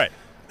anything up. Right.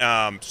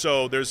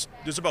 So there's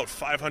about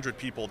 500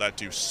 people that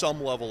do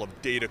some level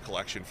of data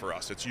collection for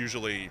us. It's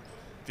usually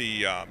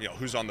the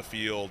who's on the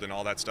field and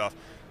all that stuff.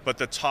 But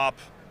the top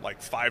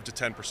 5 to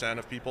 10%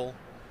 of people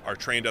are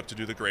trained up to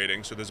do the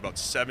grading. So there's about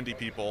 70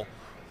 people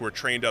who are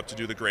trained up to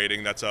do the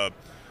grading. That's a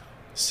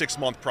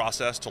 6-month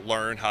process to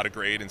learn how to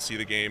grade and see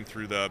the game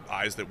through the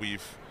eyes that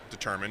we've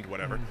determined,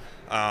 whatever.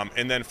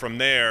 And then from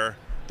there,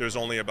 there's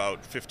only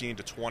about 15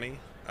 to 20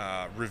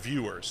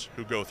 reviewers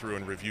who go through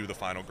and review the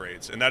final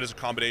grades. And that is a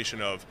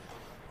combination of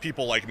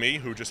people like me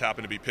who just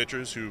happen to be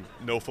pitchers who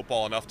know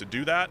football enough to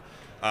do that.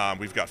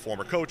 We've got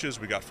former coaches,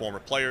 we've got former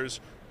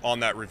players on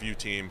that review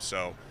team.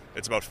 So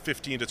it's about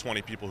 15 to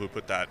 20 people who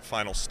put that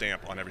final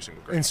stamp on every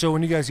single grade. And so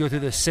when you guys go through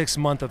the 6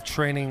 month of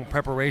training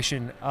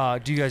preparation,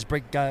 do you guys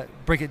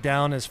break it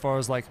down as far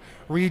as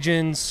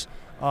regions,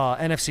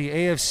 NFC,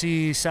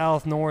 AFC,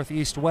 South, North,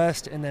 East,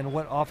 West, and then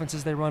what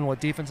offenses they run, what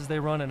defenses they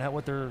run, and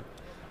what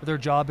their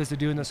job is to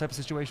do in those type of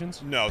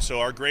situations? No, so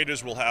our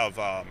graders will have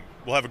a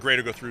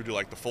grader go through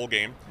to the full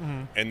game,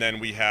 and then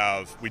we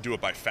do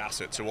it by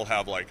facet. So we'll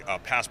have a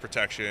pass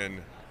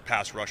protection,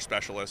 pass rush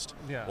specialist.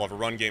 Yeah. We'll have a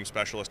run game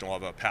specialist, and we'll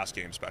have a pass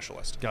game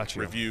specialist. Gotcha.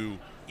 Review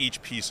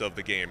each piece of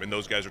the game, and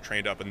those guys are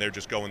trained up, and they're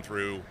just going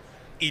through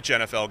each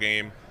NFL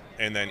game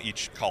and then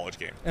each college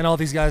game. And all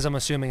these guys, I'm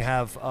assuming,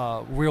 have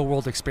real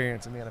world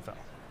experience in the NFL.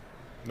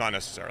 Not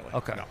necessarily.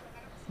 Okay.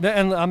 No.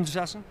 And I'm just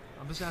asking.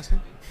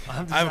 I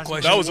have a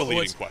question. That was a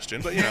leading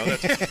question, but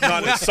that's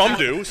not. Some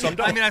do, some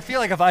don't. I mean, I feel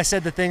like if I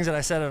said the things that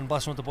I said on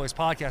Bussin' with the Boys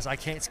podcast, I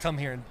can't come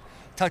here and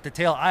tuck the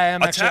tail. I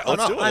am Let's actually.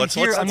 do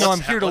it.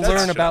 I'm here to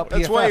learn about PFF.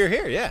 That's why you're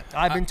here. Yeah.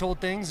 I've been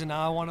told things, and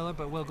now I want to learn.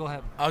 But Will, go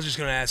ahead. I was just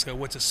going to ask,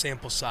 what's a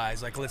sample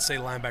size? Let's say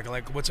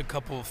linebacker. What's a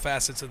couple of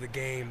facets of the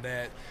game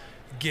that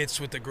gets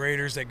with the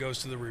graders that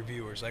goes to the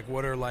reviewers?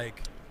 What are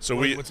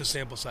what's a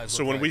sample size?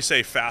 So when we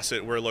say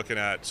facet, we're looking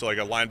at a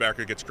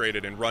linebacker gets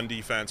graded in run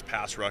defense,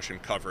 pass rush,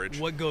 and coverage.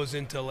 What goes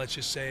into, let's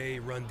just say,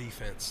 run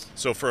defense?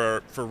 So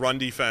for run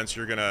defense,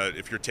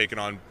 if you're taking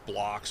on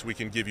blocks, we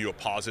can give you a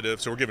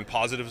positive. So we're giving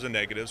positives and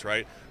negatives,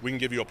 right? We can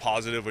give you a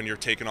positive when you're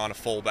taking on a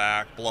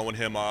fullback, blowing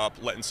him up,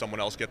 letting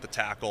someone else get the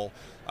tackle.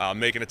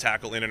 Making a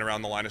tackle in and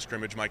around the line of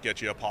scrimmage might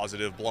get you a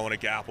positive. Blowing a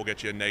gap will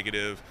get you a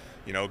negative.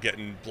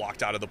 Getting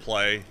blocked out of the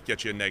play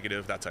get you a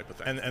negative, that type of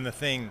thing. And the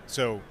thing,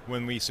 so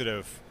when we sort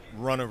of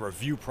run a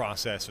review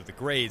process of the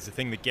grades, the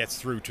thing that gets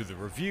through to the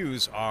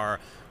reviews are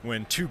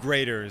when two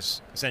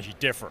graders essentially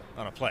differ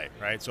on a play,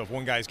 right? So if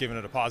one guy's giving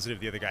it a positive,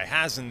 the other guy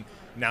hasn't,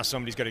 now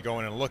somebody's got to go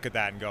in and look at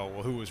that and go,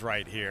 well, who was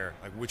right here?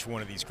 Which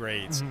one of these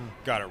grades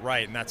got it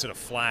right? And that sort of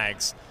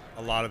flags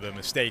a lot of the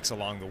mistakes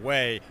along the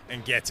way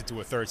and gets it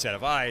to a third set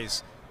of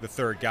eyes, the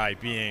third guy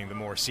being the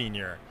more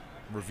senior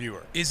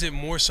reviewer. Is it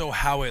more so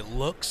how it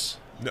looks?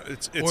 No,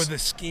 it's or the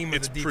scheme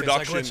of the defense.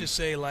 Production. Let's just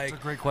say That's a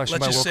great question.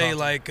 Let's just say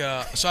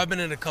Compton. so I've been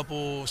in a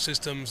couple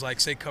systems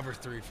say cover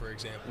 3, for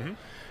example,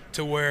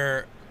 to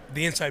where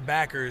the inside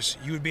backers,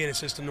 you would be in a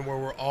system where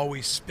we're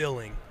always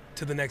spilling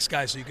to the next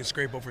guy so you can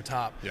scrape over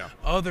top. Yeah.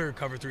 Other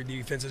cover 3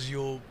 defenses,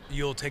 you'll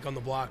take on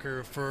the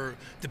blocker for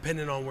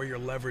depending on where your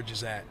leverage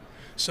is at.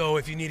 So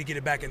if you need to get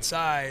it back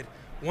inside,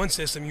 one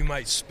system you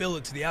might spill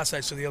it to the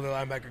outside so the other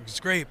linebacker can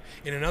scrape.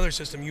 In another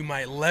system, you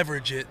might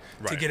leverage it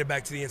to get it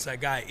back to the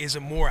inside guy. Is it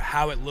more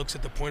how it looks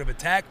at the point of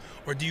attack,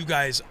 or do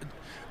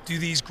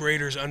these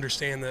graders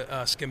understand the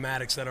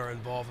schematics that are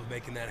involved with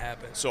making that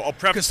happen? So I'll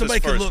preface this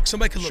first.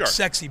 Somebody could look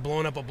sexy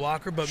blowing up a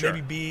blocker, but maybe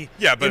be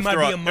but if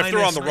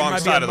they're on the wrong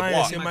side of the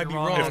block, it might be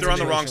wrong. If they're on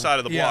the wrong side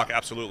of the block,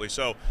 absolutely.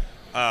 So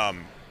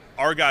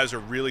our guys are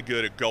really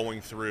good at going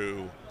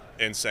through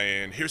and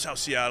saying, here's how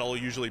Seattle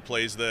usually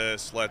plays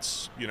this.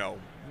 Let's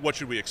what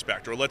should we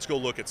expect? Or let's go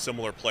look at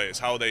similar plays.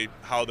 How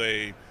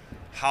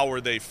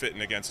are they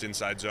fitting against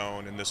inside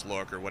zone in this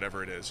look or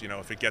whatever it is?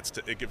 If it gets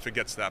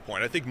to that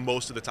point, I think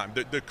most of the time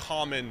the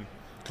common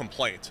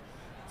complaint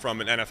from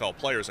an NFL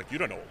player is you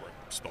don't know what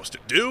we're supposed to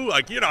do.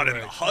 You're not in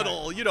a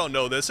huddle. You don't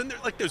know this, and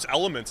there's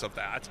elements of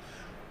that.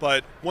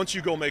 But once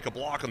you go make a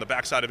block on the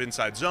backside of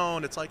inside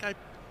zone, it's I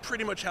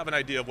pretty much have an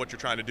idea of what you're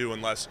trying to do,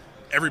 unless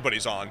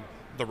everybody's on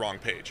the wrong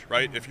page,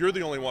 right? If you're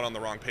the only one on the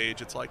wrong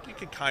page, it's you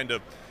can kind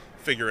of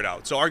figure it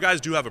out. So our guys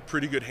do have a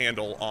pretty good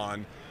handle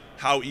on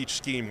how each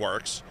scheme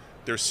works.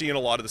 They're seeing a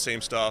lot of the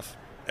same stuff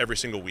every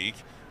single week.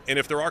 And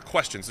if there are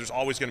questions, there's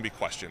always going to be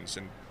questions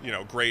and,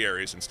 gray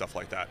areas and stuff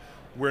like that.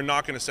 We're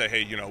not going to say,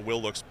 hey,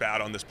 Will looks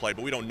bad on this play,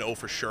 but we don't know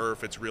for sure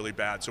if it's really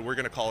bad. So we're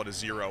going to call it a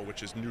 0,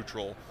 which is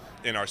neutral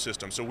in our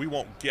system. So we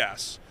won't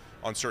guess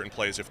on certain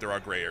plays if there are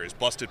gray areas.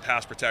 Busted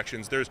pass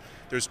protections, there's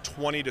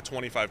 20 to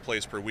 25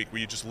 plays per week where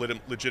you just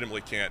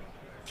legitimately can't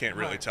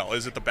really tell.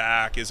 Is it the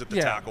back? Is it the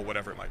tackle?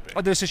 Whatever it might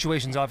be. There's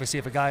situations, obviously,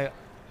 if a guy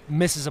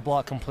misses a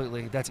block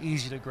completely, that's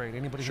easy to grade.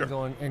 Anybody can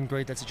go and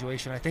grade that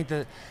situation. I think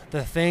that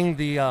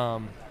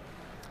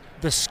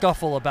the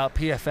scuffle about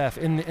PFF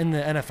in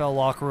the NFL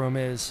locker room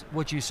is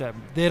what you said.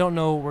 They don't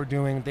know what we're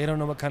doing. They don't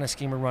know what kind of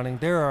scheme we're running.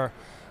 There are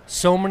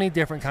so many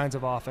different kinds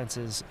of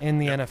offenses in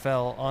the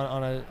NFL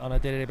on a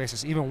day-to-day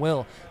basis. Even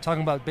Will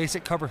talking about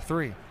basic cover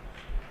 3,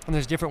 and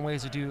there's different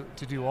ways to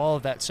do all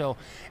of that. So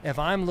if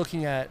I'm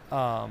looking at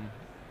a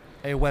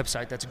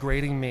website that's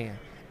grading me,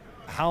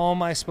 how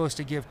am I supposed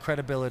to give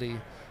credibility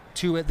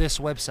to this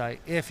website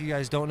if you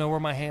guys don't know where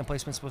my hand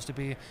placement's supposed to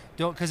be?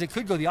 Because it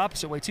could go the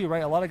opposite way too,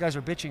 right? A lot of guys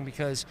are bitching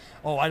because,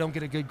 I don't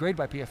get a good grade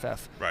by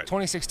PFF. Right.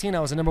 2016,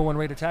 I was the number 1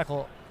 rated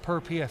tackle per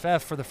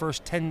PFF for the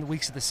first 10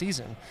 weeks of the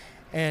season.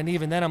 And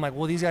even then, I'm like,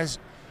 well, these guys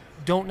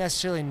don't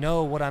necessarily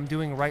know what I'm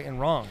doing right and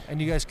wrong.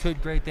 And you guys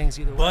could grade things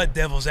either way. But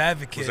devil's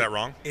advocate. Was that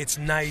wrong? It's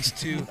nice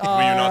to. Were you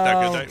not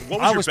that good?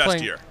 What was your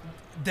best year?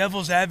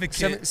 Devil's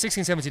advocate.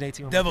 16, 17,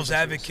 18. Devil's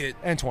advocate.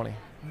 And 20.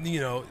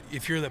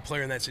 If you're the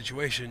player in that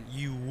situation,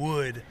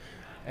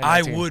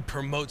 I would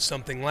promote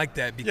something like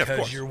that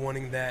because you're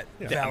wanting that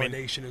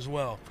validation as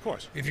well. Of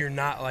course. If you're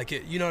not like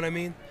it, you know what I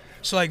mean?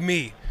 So like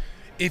me,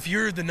 if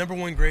I'm the number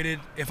 1 graded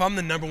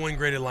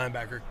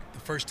linebacker the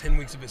first 10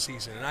 weeks of a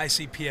season and I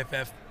see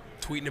PFF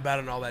tweeting about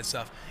it and all that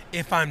stuff,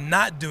 if I'm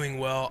not doing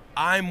well,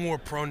 I'm more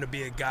prone to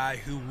be a guy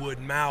who would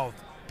mouth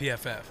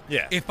PFF.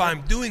 Yeah. If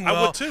I'm doing well,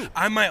 I would too.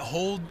 I might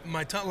hold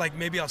my tongue. Like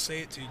maybe I'll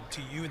say it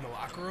to you in the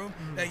locker room.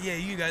 That,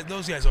 you guys,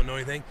 those guys don't know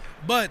anything.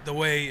 But the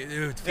way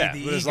it would feed the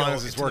ego, as long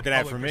as it's working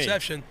out for me.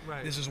 Perception,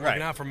 this is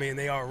working out for me, and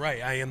they are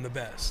right. I am the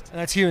best. And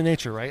that's human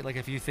nature, right? Like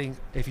if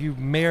you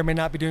may or may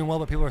not be doing well,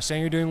 but people are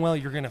saying you're doing well,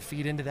 you're going to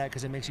feed into that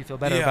because it makes you feel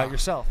better about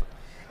yourself.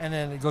 And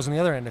then it goes on the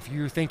other end. If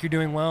you think you're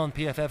doing well and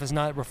PFF is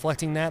not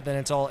reflecting that, then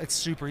it's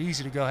super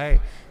easy to go, hey,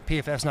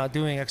 PFF's not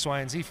doing X,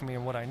 Y, and Z for me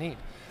and what I need.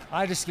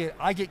 I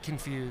get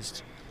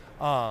confused.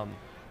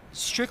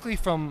 Strictly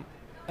from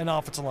an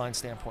offensive line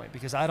standpoint,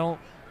 because I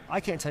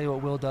can't tell you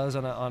what Will does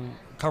on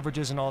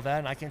coverages and all that,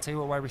 and I can't tell you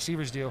what wide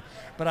receivers do,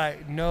 but I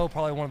know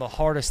probably one of the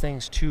hardest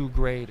things to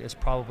grade is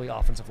probably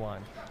offensive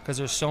line, because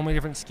there's so many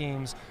different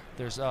schemes.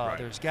 There's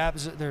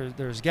gaps,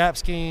 there's gap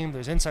scheme,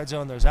 there's inside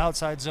zone, there's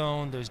outside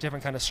zone, there's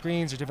different kind of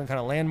screens, there's different kind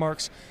of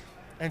landmarks,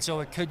 and so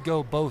it could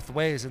go both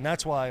ways, and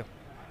that's why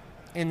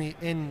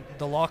in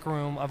the locker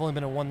room, I've only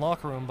been in one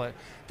locker room, but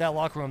that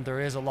locker room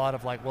there is a lot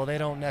of they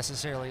don't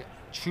necessarily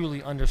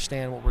truly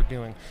understand what we're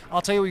doing.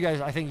 I'll tell you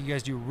what I think you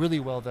guys do really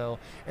well though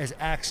is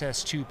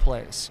access to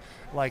plays.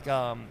 Like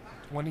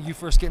when you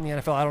first get in the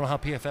NFL, I don't know how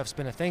PFF's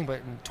been a thing,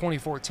 but in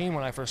 2014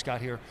 when I first got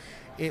here,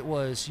 it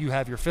was you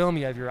have your film,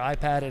 you have your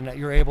iPad, and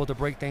you're able to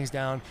break things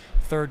down.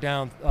 Third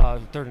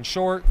and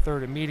short,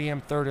 third and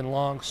medium, third and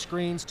long,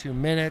 screens, 2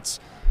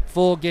 minutes,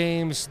 full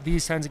games,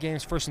 these kinds of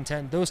games, 1st and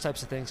 10, those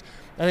types of things.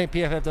 I think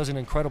PFF does an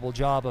incredible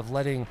job of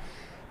letting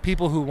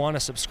people who want to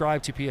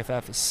subscribe to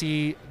PFF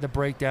see the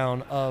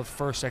breakdown of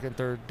 1st, 2nd,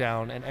 3rd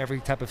down and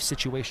every type of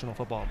situational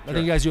football. I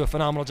think you guys do a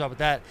phenomenal job with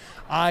that.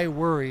 I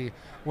worry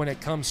when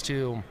it comes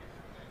to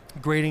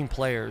grading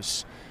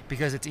players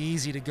because it's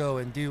easy to go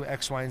and do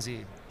X, Y, and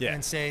Z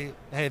and say,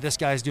 hey, this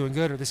guy's doing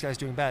good or this guy's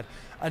doing bad.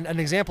 An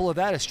example of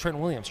that is Trent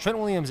Williams. Trent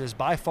Williams is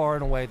by far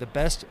and away the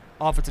best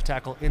offensive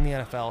tackle in the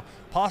NFL.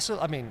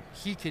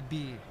 He could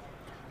be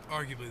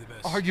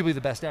arguably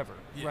the best ever,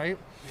 right?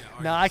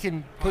 Yeah, now I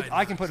can put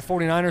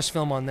 49ers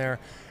film on there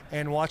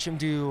and watch him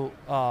do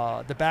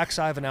the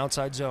backside of an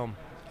outside zone.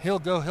 He'll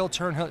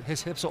turn,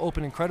 his hips will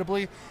open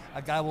incredibly.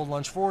 A guy will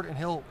lunge forward and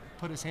he'll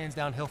put his hands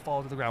down, he'll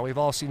fall to the ground. We've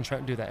all seen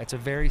Trent do that. It's a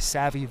very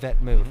savvy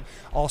vet move.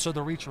 Mm-hmm. Also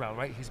the reach around,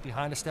 right? He's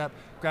behind a step,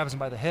 grabs him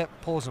by the hip,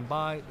 pulls him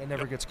by, that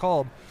never gets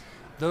called.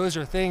 Those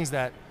are things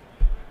that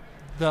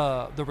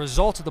the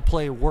result of the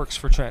play works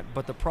for Trent,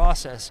 but the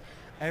process,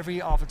 every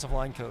offensive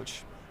line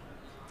coach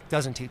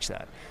doesn't teach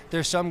that.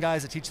 There's some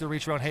guys that teach the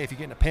reach around, hey, if you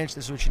get in a pinch,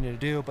 this is what you need to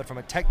do, but from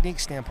a technique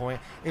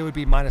standpoint, it would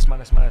be minus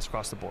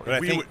across the board.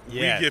 But we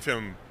give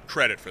him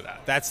credit for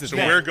that. That's the so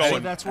thing.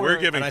 We're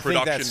giving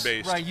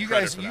production-based right. You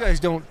credit guys, for you that. guys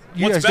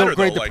don't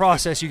grade the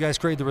process. You guys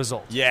grade the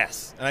result.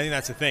 Yes, and I think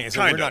that's the thing. Is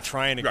that we're not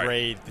trying to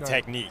grade the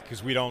technique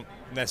because we don't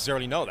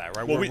necessarily know that,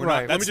 right? Well,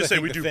 let me just say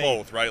we do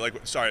both, right?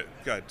 Sorry,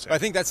 go ahead. I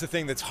think that's the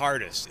thing that's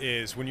hardest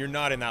is when you're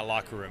not in that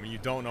locker room and you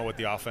don't know what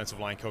the offensive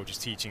line coach is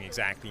teaching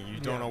exactly. You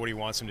don't know what he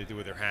wants them to do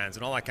with their hands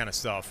and all that kind of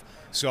stuff.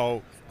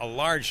 So a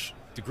large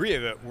degree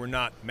of it, we're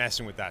not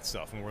messing with that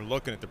stuff, and we're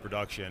looking at the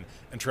production.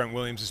 And Trent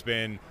Williams has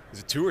been, is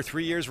it 2 or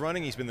 3 years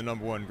running? He's been the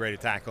number 1 graded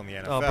tackle in the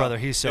NFL. Oh, brother,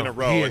 he's in a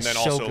row, and then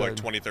also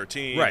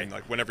 2013, right? And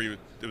whenever it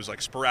was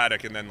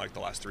sporadic, and then the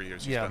last 3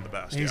 years he's been the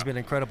best. He's been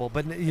incredible,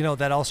 but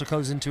that also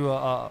goes into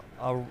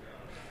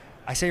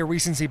I say a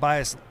recency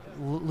bias.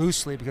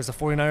 loosely because the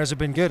 49ers have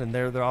been good and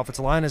their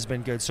offensive line has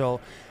been good. So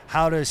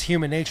how does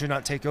human nature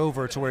not take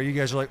over to where you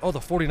guys are like, oh, the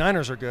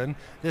 49ers are good.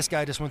 This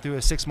guy just went through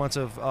 6 months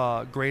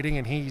of grading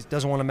and he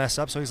doesn't want to mess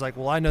up. So he's like,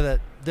 well, I know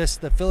that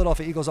the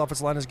Philadelphia Eagles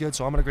offensive line is good,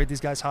 so I'm going to grade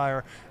these guys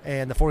higher.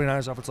 And the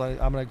 49ers offensive line,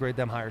 I'm going to grade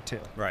them higher too.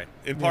 Right.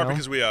 In part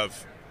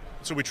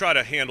because we try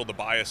to handle the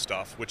bias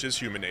stuff, which is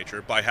human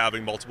nature, by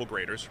having multiple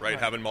graders, right?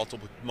 Having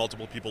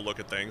multiple people look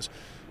at things.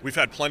 We've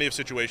had plenty of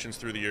situations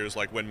through the years,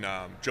 like when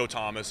Joe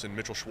Thomas and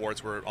Mitchell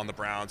Schwartz were on the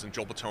Browns and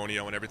Joe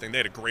Bitonio and everything. They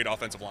had a great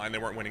offensive line. They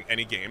weren't winning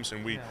any games,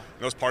 and that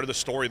was part of the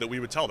story that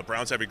we would tell. The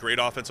Browns have a great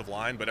offensive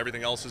line, but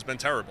everything else has been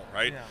terrible,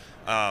 right?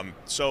 Yeah.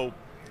 So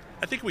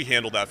I think we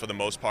handled that for the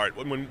most part.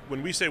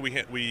 When we say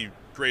we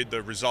grade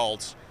the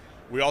results,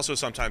 we also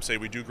sometimes say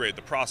we do grade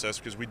the process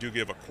because we do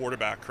give a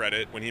quarterback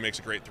credit when he makes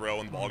a great throw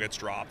and the ball gets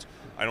dropped.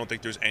 I don't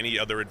think there's any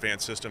other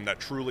advanced system that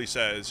truly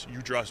says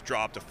you just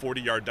dropped a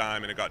 40-yard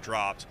dime and it got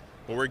dropped,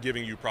 but we're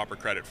giving you proper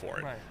credit for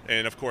it. Right.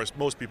 And, of course,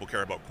 most people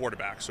care about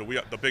quarterbacks. So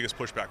the biggest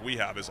pushback we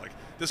have is like,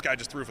 this guy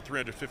just threw for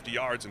 350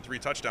 yards and 3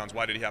 touchdowns.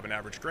 Why did he have an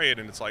average grade?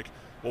 And it's like,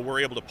 well, we're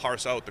able to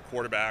parse out the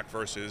quarterback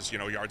versus,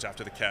 yards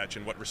after the catch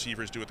and what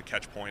receivers do at the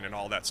catch point and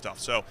all that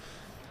stuff. So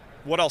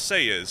what I'll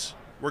say is,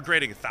 we're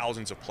grading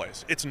thousands of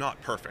plays. It's not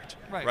perfect,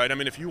 right? I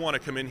mean, if you want to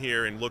come in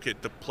here and look at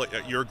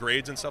at your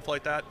grades and stuff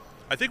like that,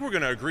 I think we're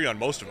going to agree on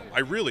most of them.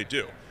 I really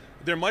do.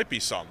 There might be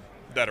some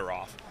that are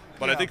off,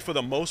 but I think for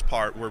the most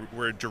part,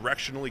 we're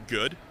directionally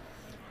good,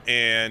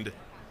 and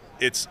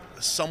it's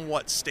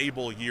somewhat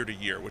stable year to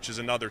year, which is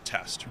another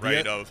test,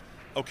 right? Yeah.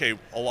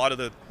 A lot of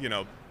the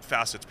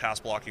facets, pass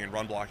blocking and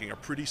run blocking, are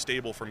pretty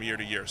stable from year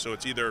to year. So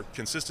it's either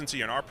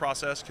consistency in our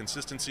process,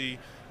 consistency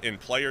in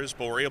players,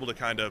 but we're able to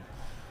kind of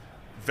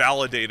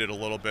validated a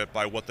little bit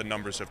by what the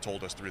numbers have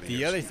told us through the years.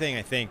 The other thing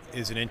I think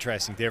is an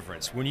interesting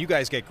difference. When you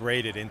guys get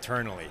graded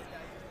internally,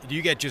 do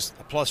you get just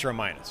a plus or a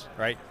minus,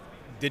 right?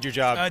 Did your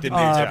job, didn't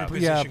do your job.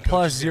 Yeah,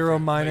 plus, 0,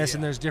 minus,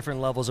 and there's different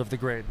levels of the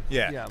grade.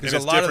 Yeah. Because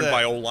it's different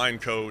by O-line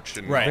coach.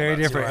 And very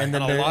different. Right. And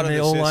then the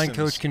O-line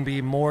coach can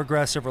be more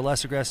aggressive or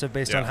less aggressive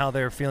based on how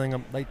they're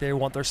feeling, like they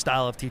want their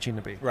style of teaching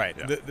to be. Right.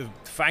 Yeah. The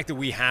fact that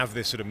we have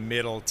this sort of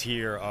middle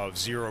tier of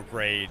 0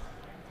 grade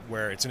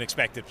where it's an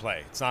expected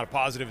play. It's not a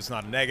positive, it's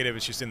not a negative,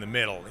 it's just in the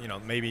middle.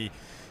 Maybe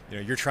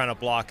you're trying to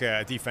block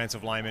a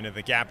defensive lineman in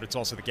the gap, but it's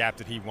also the gap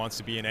that he wants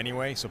to be in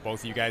anyway, so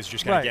both of you guys are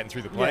just kind of getting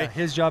through the play. Yeah,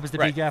 his job is the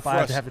B gap, I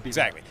have to have the B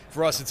gap. Exactly.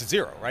 For us, it's a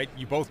 0, right?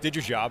 You both did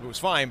your job, it was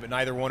fine, but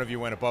neither one of you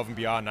went above and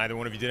beyond, neither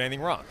one of you did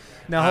anything wrong.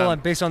 Now, hold on,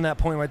 based on that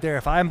point right there,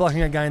 if I'm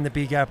blocking a guy in the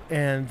B gap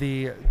and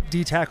the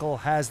D tackle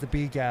has the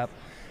B gap,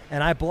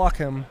 and I block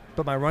him,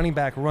 but my running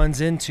back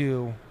runs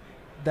into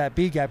that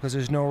B gap because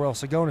there's nowhere else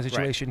to go in a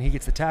situation, he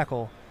gets the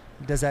tackle.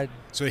 Does that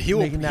so he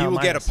will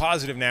get a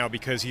positive now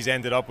because he's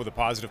ended up with a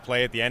positive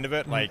play at the end of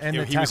it? Like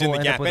he was in the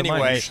gap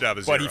anyway,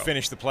 but he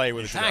finished the play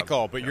with a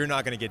tackle, but you're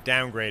not going to get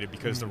downgraded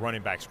because the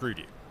running back screwed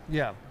you.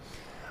 Yeah.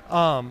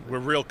 We're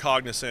real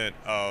cognizant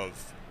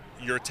of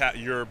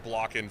you're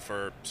blocking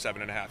for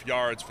 7.5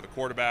 yards for the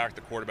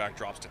quarterback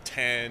drops to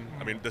 10.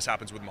 I mean, this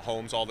happens with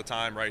Mahomes all the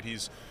time, right?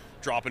 He's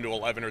dropping to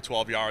 11 or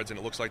 12 yards and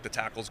it looks like the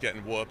tackle's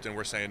getting whooped and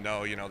we're saying,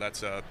 no,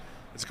 that's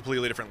it's a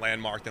completely different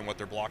landmark than what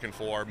they're blocking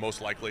for,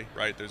 most likely,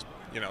 right? There's,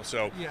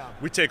 so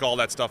we take all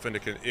that stuff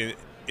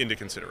into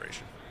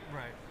consideration.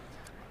 Right.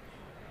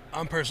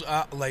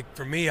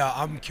 For me,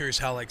 I'm curious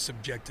how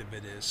subjective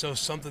it is. So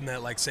something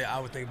that say I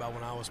would think about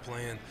when I was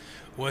playing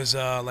was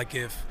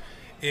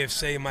if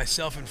say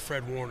myself and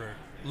Fred Warner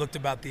looked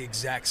about the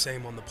exact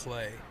same on the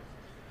play.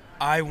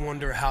 I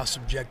wonder how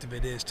subjective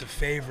it is to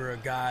favor a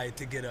guy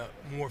to get a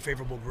more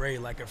favorable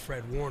grade like a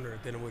Fred Warner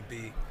than it would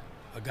be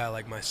a guy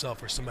like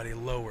myself or somebody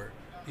lower.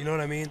 You know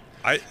what I mean?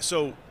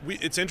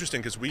 It's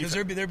interesting because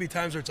there'd be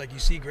times where it's like you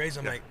see grades,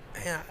 I'm like,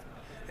 man,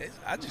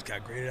 I just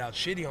got graded out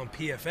shitty on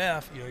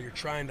PFF. You're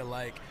trying to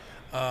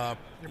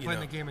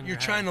you're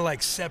trying to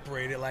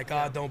separate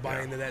it, don't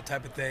buy into that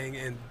type of thing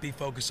and be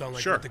focused on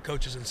what the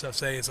coaches and stuff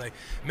say. It's like,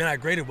 man, I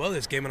graded well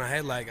this game and I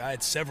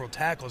had several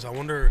tackles. I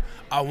wonder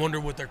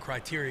what their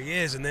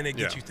criteria is, and then it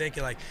gets you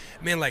thinking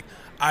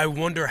I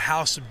wonder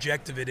how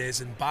subjective it is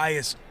and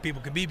biased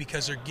people could be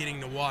because they're getting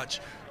to watch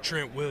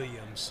Trent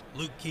Williams,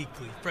 Luke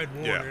Kuechly, Fred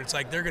Warner. It's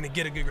like they're going to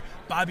get a good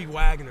Bobby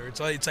Wagner.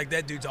 It's like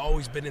that dude's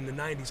always been in the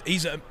 90s.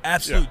 He's an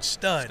absolute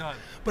stud.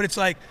 But it's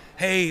like,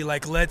 hey,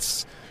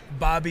 let's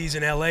Bobby's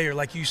in LA or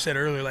like you said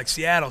earlier,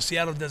 Seattle.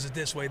 Seattle does it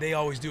this way. They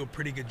always do a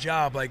pretty good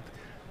job.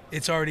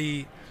 They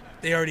already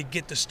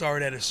get to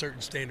start at a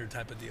certain standard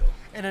type of deal.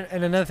 And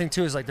another thing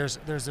too is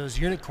there's those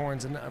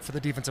unicorns for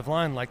the defensive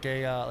line, like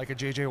a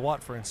J.J.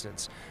 Watt, for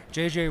instance.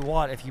 J.J.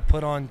 Watt, if you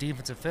put on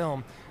defensive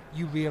film,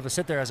 you'd be able to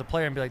sit there as a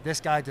player and be like,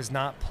 this guy does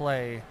not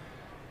play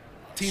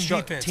Team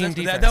defense. Team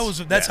defense.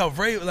 defense. That's how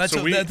Vrave. That's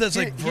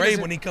like Vrave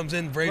when he comes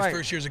in. Vrave's Right.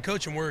 first year as a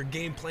coach, and we're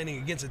game planning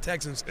against the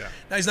Texans. Yeah.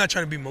 Now he's not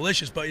trying to be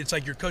malicious, but it's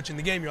like you're coaching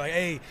the game. You're like,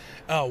 hey,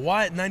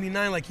 Wyatt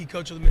 99, like he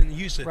coached them in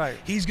Houston. Right.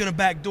 He's gonna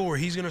backdoor.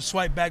 He's gonna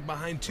swipe back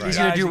behind two. He's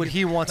guys. gonna do what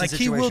he wants in Like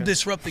he will situations.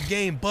 disrupt the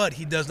game, but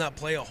he does not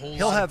play a whole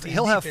He'll lot. have of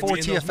he'll have 4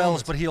 defense in those TFLs,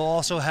 moments. but he'll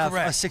also have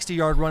Correct. a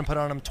 60-yard run put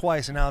on him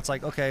twice, and now it's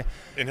like, okay,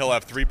 And he'll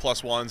have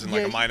 3+1s and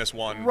like Yeah, a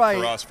 -1 right.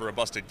 for us for a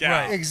busted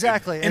gap. Right.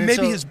 exactly. And maybe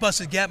so- his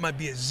busted gap might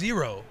be a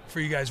 0 for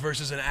you guys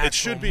versus an actual It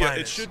should be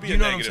minus. a you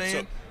know negative. What I'm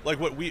saying? So like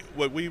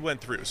what we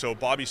went through. So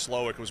Bobby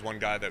Slowick was one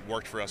guy that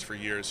worked for us for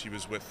years. He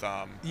was with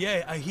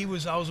Yeah,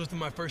 I was with him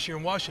my first year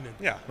in Washington.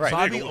 Yeah, right.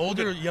 Bobby, There you go.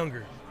 older or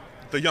younger?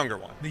 the younger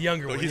one. The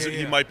younger So one, yeah,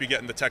 He yeah. might be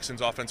getting the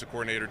Texans offensive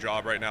coordinator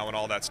job right now and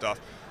all that stuff.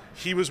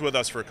 He was with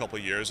us for a couple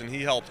of years, and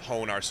he helped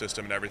hone our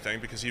system and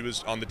everything because he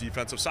was on the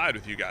defensive side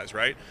with you guys,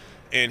 right?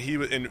 And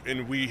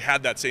and we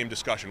had that same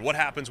discussion. What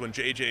happens when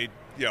JJ,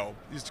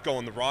 he's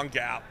going the wrong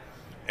gap,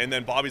 and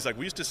then Bobby's like,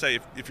 we used to say,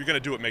 if you're going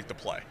to do it, make the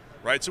play,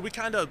 right? So we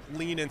kind of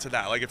lean into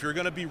that. Like, if you're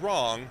going to be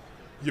wrong,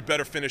 you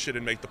better finish it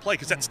and make the play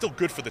because that's still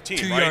good for the team,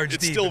 2 right? yards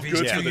It's deep. still If he's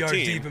good 2 for the yards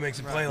team. deep, it makes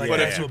a play like But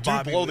that. if you That's do what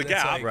Bobby blow the would-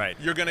 that's gap, like-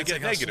 you're going to that's get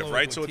like how negative, Slowick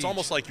right? would So it's teach.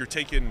 almost like you're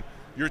taking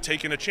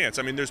a chance.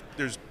 I mean, there's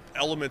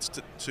elements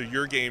to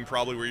your game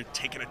probably where you're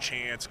taking a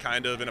chance,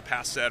 kind of in a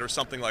pass set or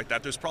something like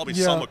that. There's probably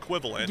some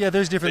equivalent. Yeah,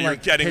 there's different, that you're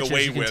like, getting pitches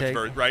away you can with,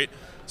 take. right?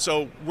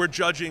 So we're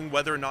judging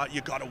whether or not you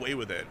got away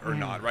with it Mm-hmm. or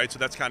not, right? So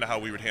that's kind of how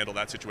we would handle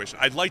that situation.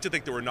 I'd like to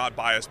think that we're not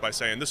biased by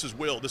saying this is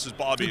Will, this is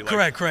Bobby.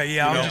 Correct.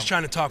 Yeah, I'm know. just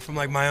trying to talk from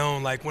like my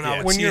own, like when I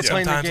would When see you're it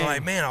playing the sometimes, I'm game.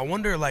 like, man, I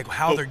wonder like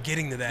how But they're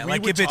getting to that. we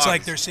Like would if it's talk-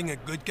 like they're seeing a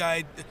good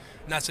guy,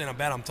 not saying I'm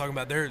bad, I'm talking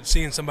about they're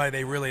seeing somebody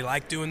they really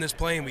like doing this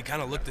play, and we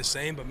kind of look the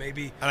same, but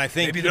maybe. And I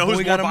think- maybe You the know boy who's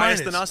more got a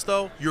biased minus. than us,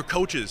 though? Your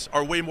coaches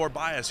are way more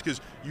biased because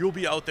you'll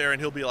be out there and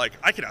he'll be like,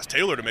 I can ask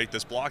Taylor to make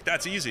this block.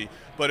 That's easy.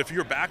 But if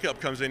your backup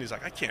comes in, he's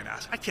like, I can't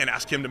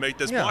ask him to make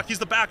this Yeah. block. He's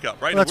the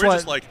backup, right? Well, And that's we're why-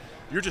 just like,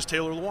 you're just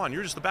Taylor Lewan.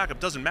 You're just the backup.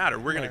 Doesn't matter.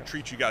 We're going Right. to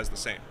treat you guys the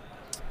same.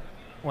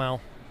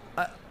 Well,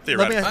 let me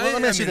Theoretically.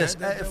 let me ask you I mean, this: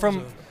 that was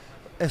from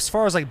as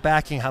far as like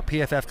backing, how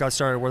PFF got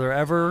started, were there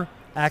ever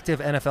active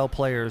NFL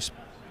players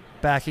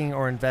backing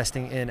or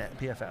investing in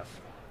PFF?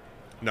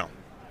 No.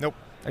 Nope.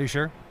 Are you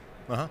sure?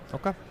 Uh-huh.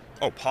 Okay.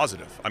 Oh,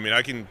 positive. I mean,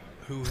 I can.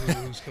 Who's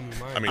coming to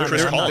mind? I mean,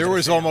 Chris Collins. There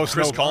was almost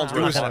Chris no. Collins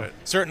there was was- on it.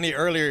 certainly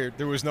earlier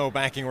there was no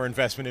backing or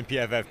investment in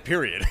PFF.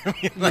 Period.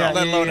 Let yeah,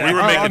 alone yeah. We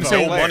were I'm making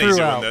saying no money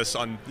throughout. doing this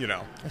on,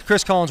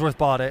 Chris Collinsworth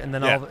bought it, and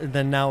then Yeah.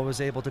 then now it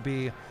was able to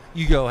be.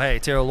 You go, hey,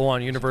 Taylor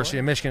Lewan, University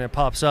of Michigan. It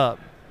pops up,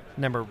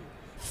 number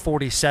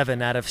 47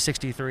 out of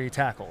 63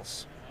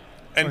 tackles.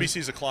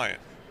 NBC's a client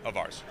of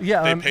ours.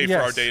 Yeah, They pay for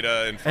yes. our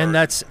data and and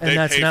that's they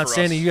pay for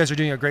outstanding. us. You guys are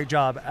doing a great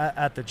job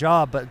at the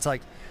job, but it's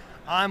like,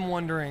 I'm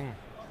wondering,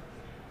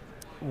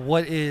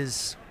 what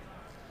is.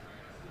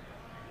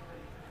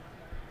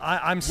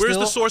 I'm still. Where's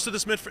the source of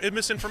this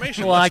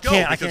misinformation? Well, I Let's go,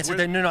 can't. I because can't sit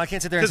we're- there. No, I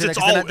can't sit there and 'cause say that it's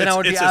 'cause all- then I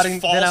would be it's as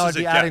adding. false Then I would as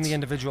be it adding gets. the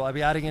individual. I'd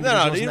be adding no,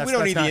 individuals. and we that's- don't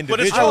that's need the not-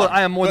 individual.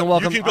 I am more than But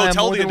welcome. you can go I am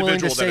tell more the than willing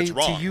to individual that say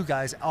it's to wrong. you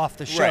guys off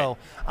the Right. show.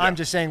 I'm Yeah.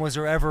 just saying, was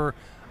there ever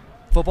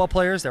football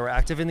players that were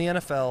active in the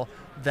NFL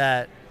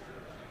that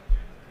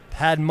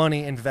had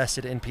money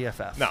invested in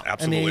PFF? No, And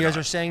absolutely you guys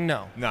not. are saying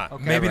no. No.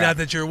 Okay. Maybe Never not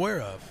that you're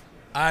aware of.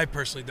 I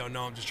personally don't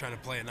know. I'm just trying to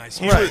play a nice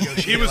game. Right.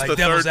 He was like the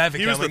devil's third-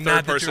 advocate. he was I'm the like, third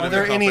not that person you're Are in the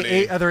there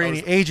aware. any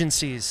company.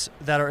 agencies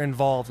that are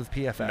involved with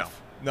PFF?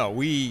 No,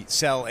 we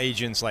sell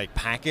agents like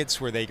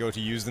packets where they go to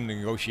use them in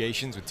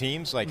negotiations with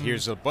teams. Like,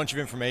 here's a bunch of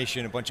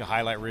information, a bunch of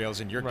highlight reels,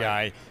 and your Right.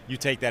 guy, you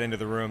take that into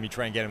the room, you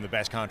try and get him the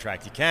best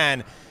contract you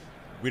can.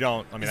 We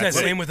don't. I mean, Is that that's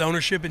same with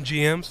ownership and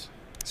GMs?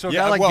 So a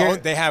yeah, guy like well, Gary-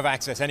 they have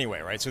access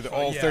anyway, right? So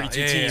all yeah, 32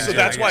 yeah, teams. yeah, So yeah,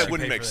 that's I why guess it you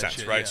wouldn't pay make for that sense,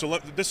 shit, right? yeah. So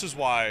this is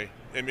why.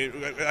 I mean,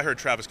 I heard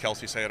Travis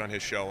Kelce say it on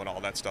his show and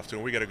all that stuff too.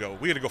 And we got to go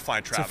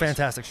find It's Travis. a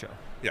fantastic show.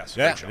 Yes,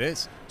 Yeah, great show. it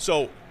is.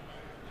 So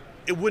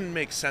it wouldn't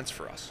make sense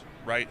for us,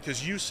 right?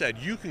 Because you said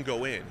you can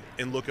go in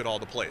and look at all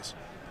the plays.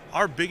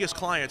 Our biggest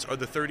clients are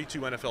the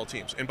 32 NFL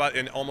teams,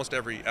 and almost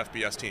every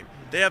FBS team.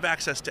 They have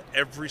access to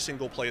every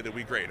single play that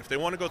we grade. If they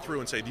want to go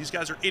through and say, these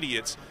guys are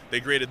idiots, they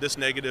graded this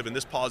negative and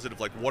this positive,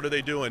 like, what are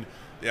they doing?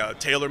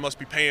 Taylor must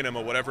be paying them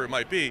or whatever it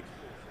might be.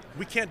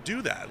 We can't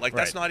do that. Like,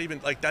 that's Right. not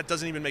even, like, that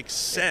doesn't even make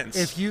sense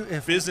If-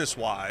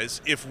 business-wise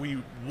if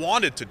we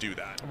wanted to do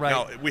that. Right.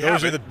 Now, we Those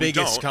haven't, are the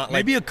biggest. we don't.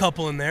 Maybe a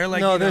couple in there.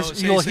 Like, no, you know, there's.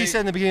 say- He said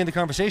in the beginning of the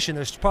conversation,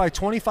 there's probably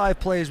 25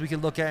 plays we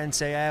can look at and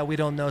say, we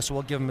don't know, so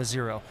we'll give them a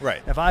 0.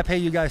 Right. If I pay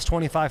you guys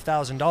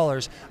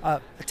 $25,000,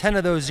 10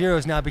 of those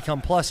zeros now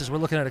become pluses. We're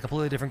looking at a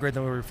completely different grade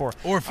than we were before.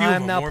 Or a few of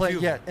I'm them, now or a playing,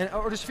 few of yeah,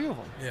 or just a few of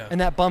them. Yeah.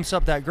 And that bumps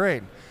up that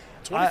grade.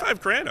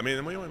 25 grand. I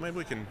mean,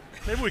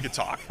 maybe we could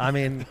talk. I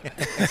mean,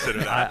 Consider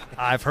that.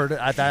 I've heard it.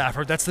 I've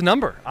heard that's the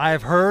number.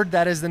 I've heard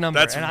that is the number.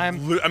 That's and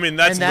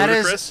that's and that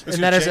is- ludicrous.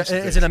 and that is change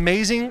the it's an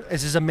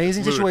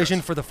amazing situation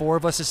Ludicrous. for the four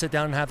of us to sit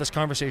down and have this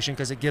conversation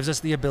because it gives us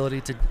the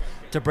ability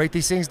to break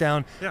these things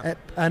down. Yeah.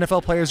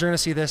 NFL players are going to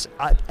see this.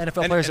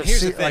 NFL players and have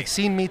here's the thing.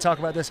 seen me talk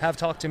about this, have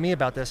talked to me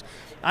about this.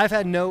 I've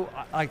had no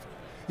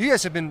you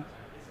guys have been.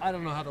 I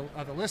don't know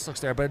how the list looks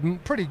there, but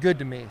pretty good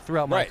to me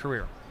throughout my Right.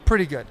 career.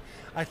 pretty good.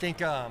 I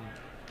think.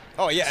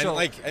 Oh yeah, So-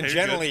 and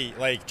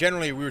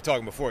generally we were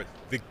talking before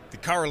the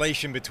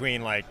correlation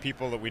between like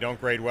people that we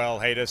don't grade well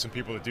hate us and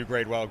people that do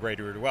grade well grade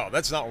really well.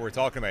 That's not what we're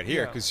talking about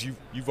here because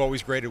you've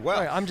always graded well.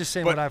 Right, I'm just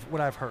saying But-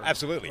 what I've heard.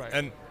 Absolutely,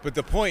 Right. but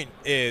the point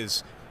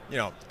is,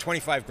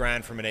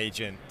 $25,000 from an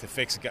agent to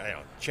fix a guy,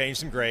 change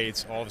some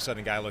grades. All of a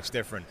sudden, a guy looks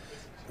different,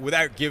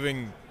 without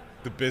giving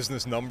the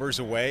business numbers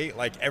away.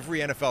 Like every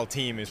NFL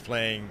team is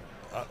playing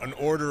an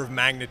order of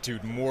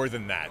magnitude more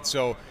than that.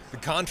 So the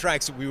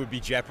contracts that we would be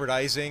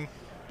jeopardizing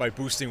by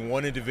boosting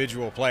one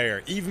individual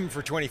player, even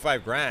for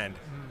 $25,000,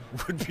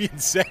 would be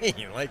insane.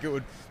 Like it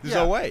would. There's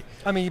no way.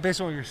 I mean,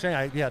 based on what you're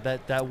saying, that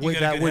would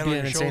got a good be head on an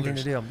your insane thing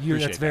to do. Appreciate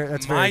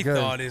That's very good.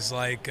 My thought is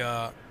like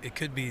it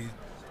could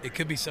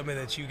be something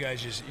that you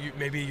guys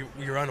maybe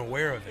you're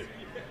unaware of it.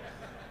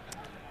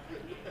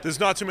 There's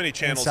not too many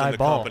channels Inside in the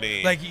ball.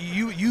 company. Like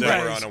you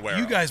that we're guys, unaware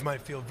you of. guys might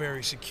feel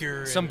very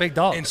secure, Some big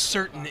dogs. and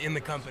certain in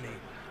the company.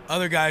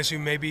 Other guys who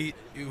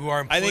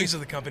are employees of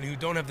the company who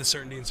don't have the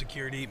certainty and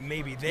security,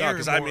 maybe they're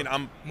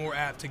more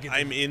apt to get.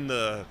 I'm in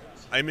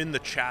the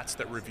chats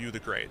that review the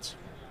grades.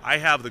 I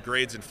have the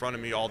grades in front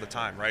of me all the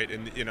time, right?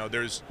 And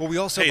there's. Well, we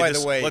also, hey, by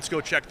the way, let's go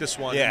check this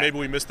one. Yeah. Maybe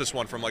we missed this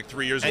one from like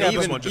 3 years And ago.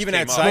 even- This one just even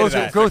came outside up. of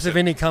that, Growth of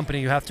any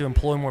company, you have to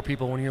employ more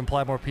people. When you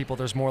employ more people,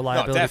 there's more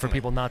liability for definitely.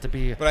 people not to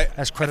be But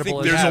as credible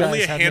as There's you only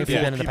guys a have maybe handful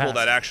been of in the people past.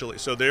 that actually.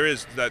 So there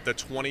is the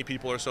 20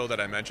 people or so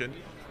that I mentioned.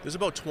 There's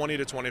about 20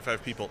 to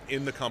 25 people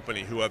in the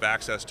company who have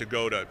access to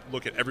go to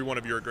look at every one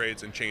of your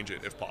grades and change it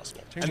if possible.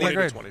 Change 20 my to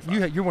grade.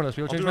 25. You're one of those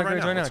people. I'll Change do my it right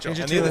grades now. right now. Let's go. Change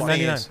it And to the other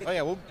thing 99.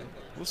 is,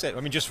 we'll say. I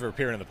mean, just for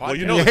appearing in the podcast. Well,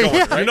 you know the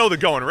going. You know the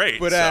going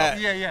rate. But so.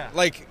 Yeah.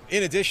 like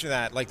in addition to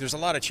that, like there's a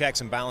lot of checks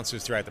and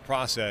balances throughout the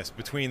process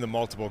between the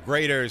multiple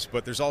graders,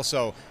 but there's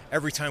also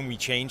every time we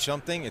change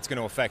something, it's going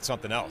to affect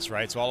something else,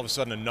 right? So all of a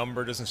sudden a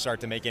number doesn't start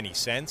to make any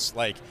sense.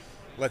 Like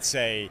let's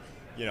say,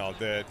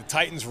 the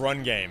Titans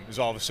run game is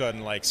all of a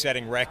sudden like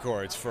setting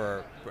records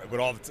but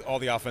all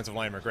the offensive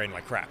linemen are grading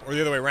like crap, or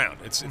the other way around.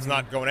 It's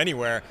not going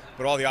anywhere,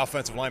 but all the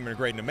offensive linemen are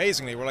grading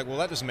amazingly. We're like, well,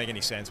 that doesn't make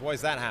any sense. Why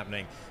is that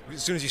happening?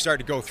 As soon as you start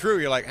to go through,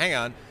 you're like, hang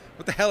on,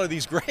 what the hell are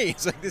these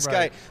grades? Like this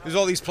guy, there's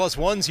all these plus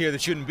ones here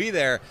that shouldn't be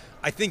there.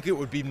 I think it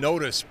would be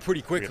noticed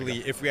pretty quickly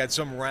if we had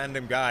some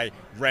random guy,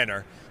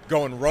 Renner,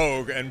 going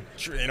rogue and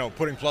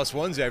putting plus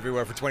ones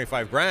everywhere for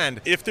 $25,000.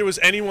 If there was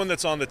anyone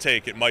that's on the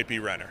take, it might be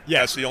Renner.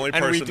 Yes. That's the only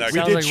And person that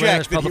Sounds did like check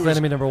Renner's that he public was-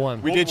 enemy number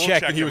one. We did We'll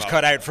check check that he him was out.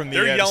 cut out from the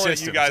They're yelling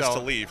system, at you guys so-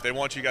 to leave. They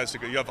want you guys to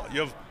go. You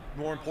have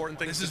more important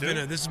things This to do.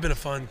 has been a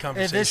fun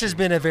conversation. This has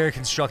been a very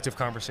constructive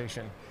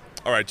conversation.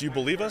 All right. Do you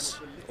believe us,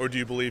 or do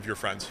you believe your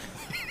friends?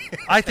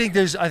 I think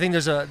this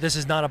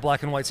is not a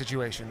black and white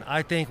situation.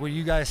 I think what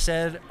you guys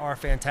said are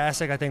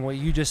fantastic. I think what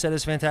you just said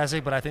is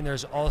fantastic, but I think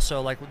there's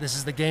also this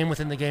is the game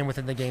within the game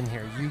within the game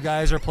here. You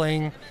guys are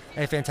playing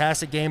a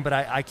fantastic game, but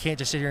I can't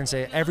just sit here and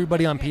say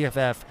everybody on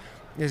PFF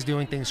is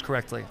doing things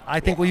correctly. I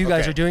think what you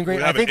guys are doing great.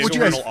 We I have think an what you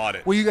guys internal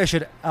audit. what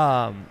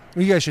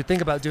you guys should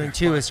think about doing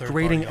too is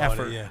grading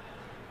effort. Yeah.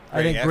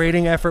 I think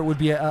grading effort would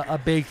be a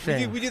big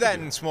thing. We do that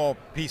in small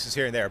pieces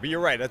here and there, but you're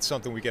right. That's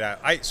something we could add.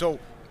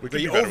 We could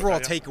The be better with overall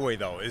that, yeah. takeaway,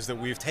 though, is that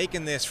we've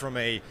taken this from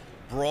a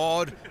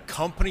broad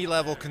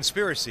company-level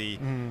conspiracy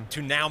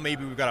to now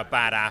maybe we've got a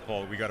bad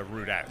apple we got to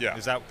root out. Yeah.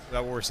 Is that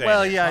what we're saying?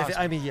 Well, here? yeah,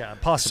 I mean, yeah,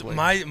 possibly.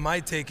 My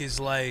take is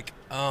like,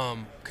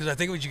 because I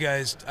think what you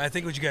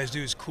guys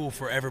do is cool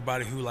for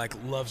everybody who like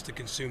loves to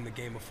consume the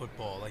game of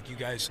football. Like you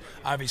guys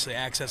obviously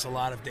access a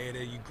lot of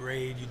data, you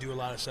grade, you do a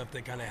lot of stuff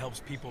that kind of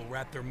helps people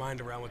wrap their mind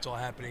around what's all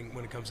happening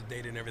when it comes to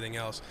data and everything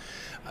else.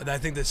 I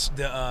think the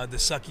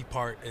sucky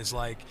part is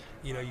like,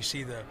 you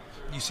see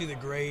the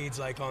grades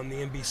like on the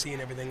NBC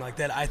and everything like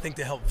that. I think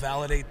to help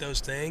validate those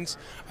things,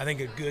 I think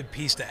a good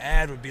piece to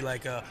add would be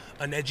like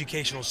an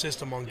educational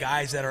system on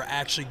guys that are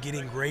actually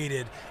getting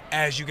graded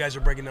as you guys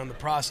are breaking down the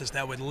process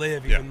that would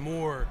live even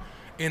more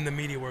in the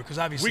media world, because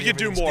obviously We could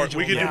do more.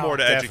 We could do more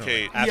to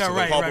Definitely. educate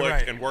Absolutely. the public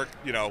right. and work,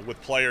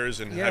 with players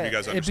and have you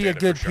guys it'd understand be a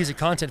good it for piece sure. of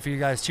content for you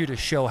guys too to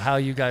show how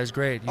you guys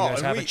grade. You guys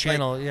and have a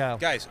channel,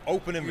 Guys,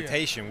 open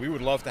invitation. We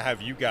would love to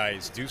have you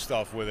guys do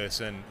stuff with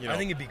us and I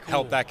think it'd be cool.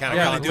 help that kind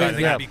Yeah, of yeah, content.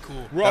 yeah. That'd be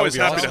cool. We're always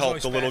That would happy be to awesome.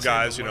 help the little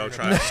guys, Fascinating to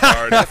trying learn to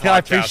start the I podcast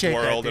appreciate that,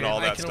 world dude. and all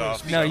I that can only stuff.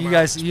 speak No, on you my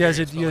guys own are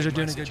experience, but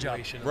doing like a good job.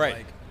 situation of, Right.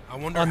 like, I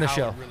wonder On the how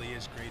show. it really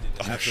is graded.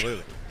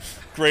 Absolutely.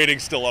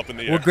 Grading's still up in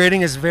the air. Well,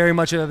 grading is very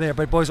much up there.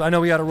 But boys, I know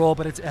we got to roll,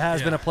 but it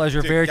has been a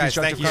pleasure. Dude, very guys,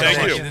 constructive thank you so Thank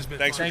much. you. conversation.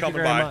 Thanks for Thank you coming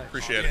very by. much.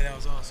 Appreciate Yeah, it. that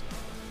was awesome.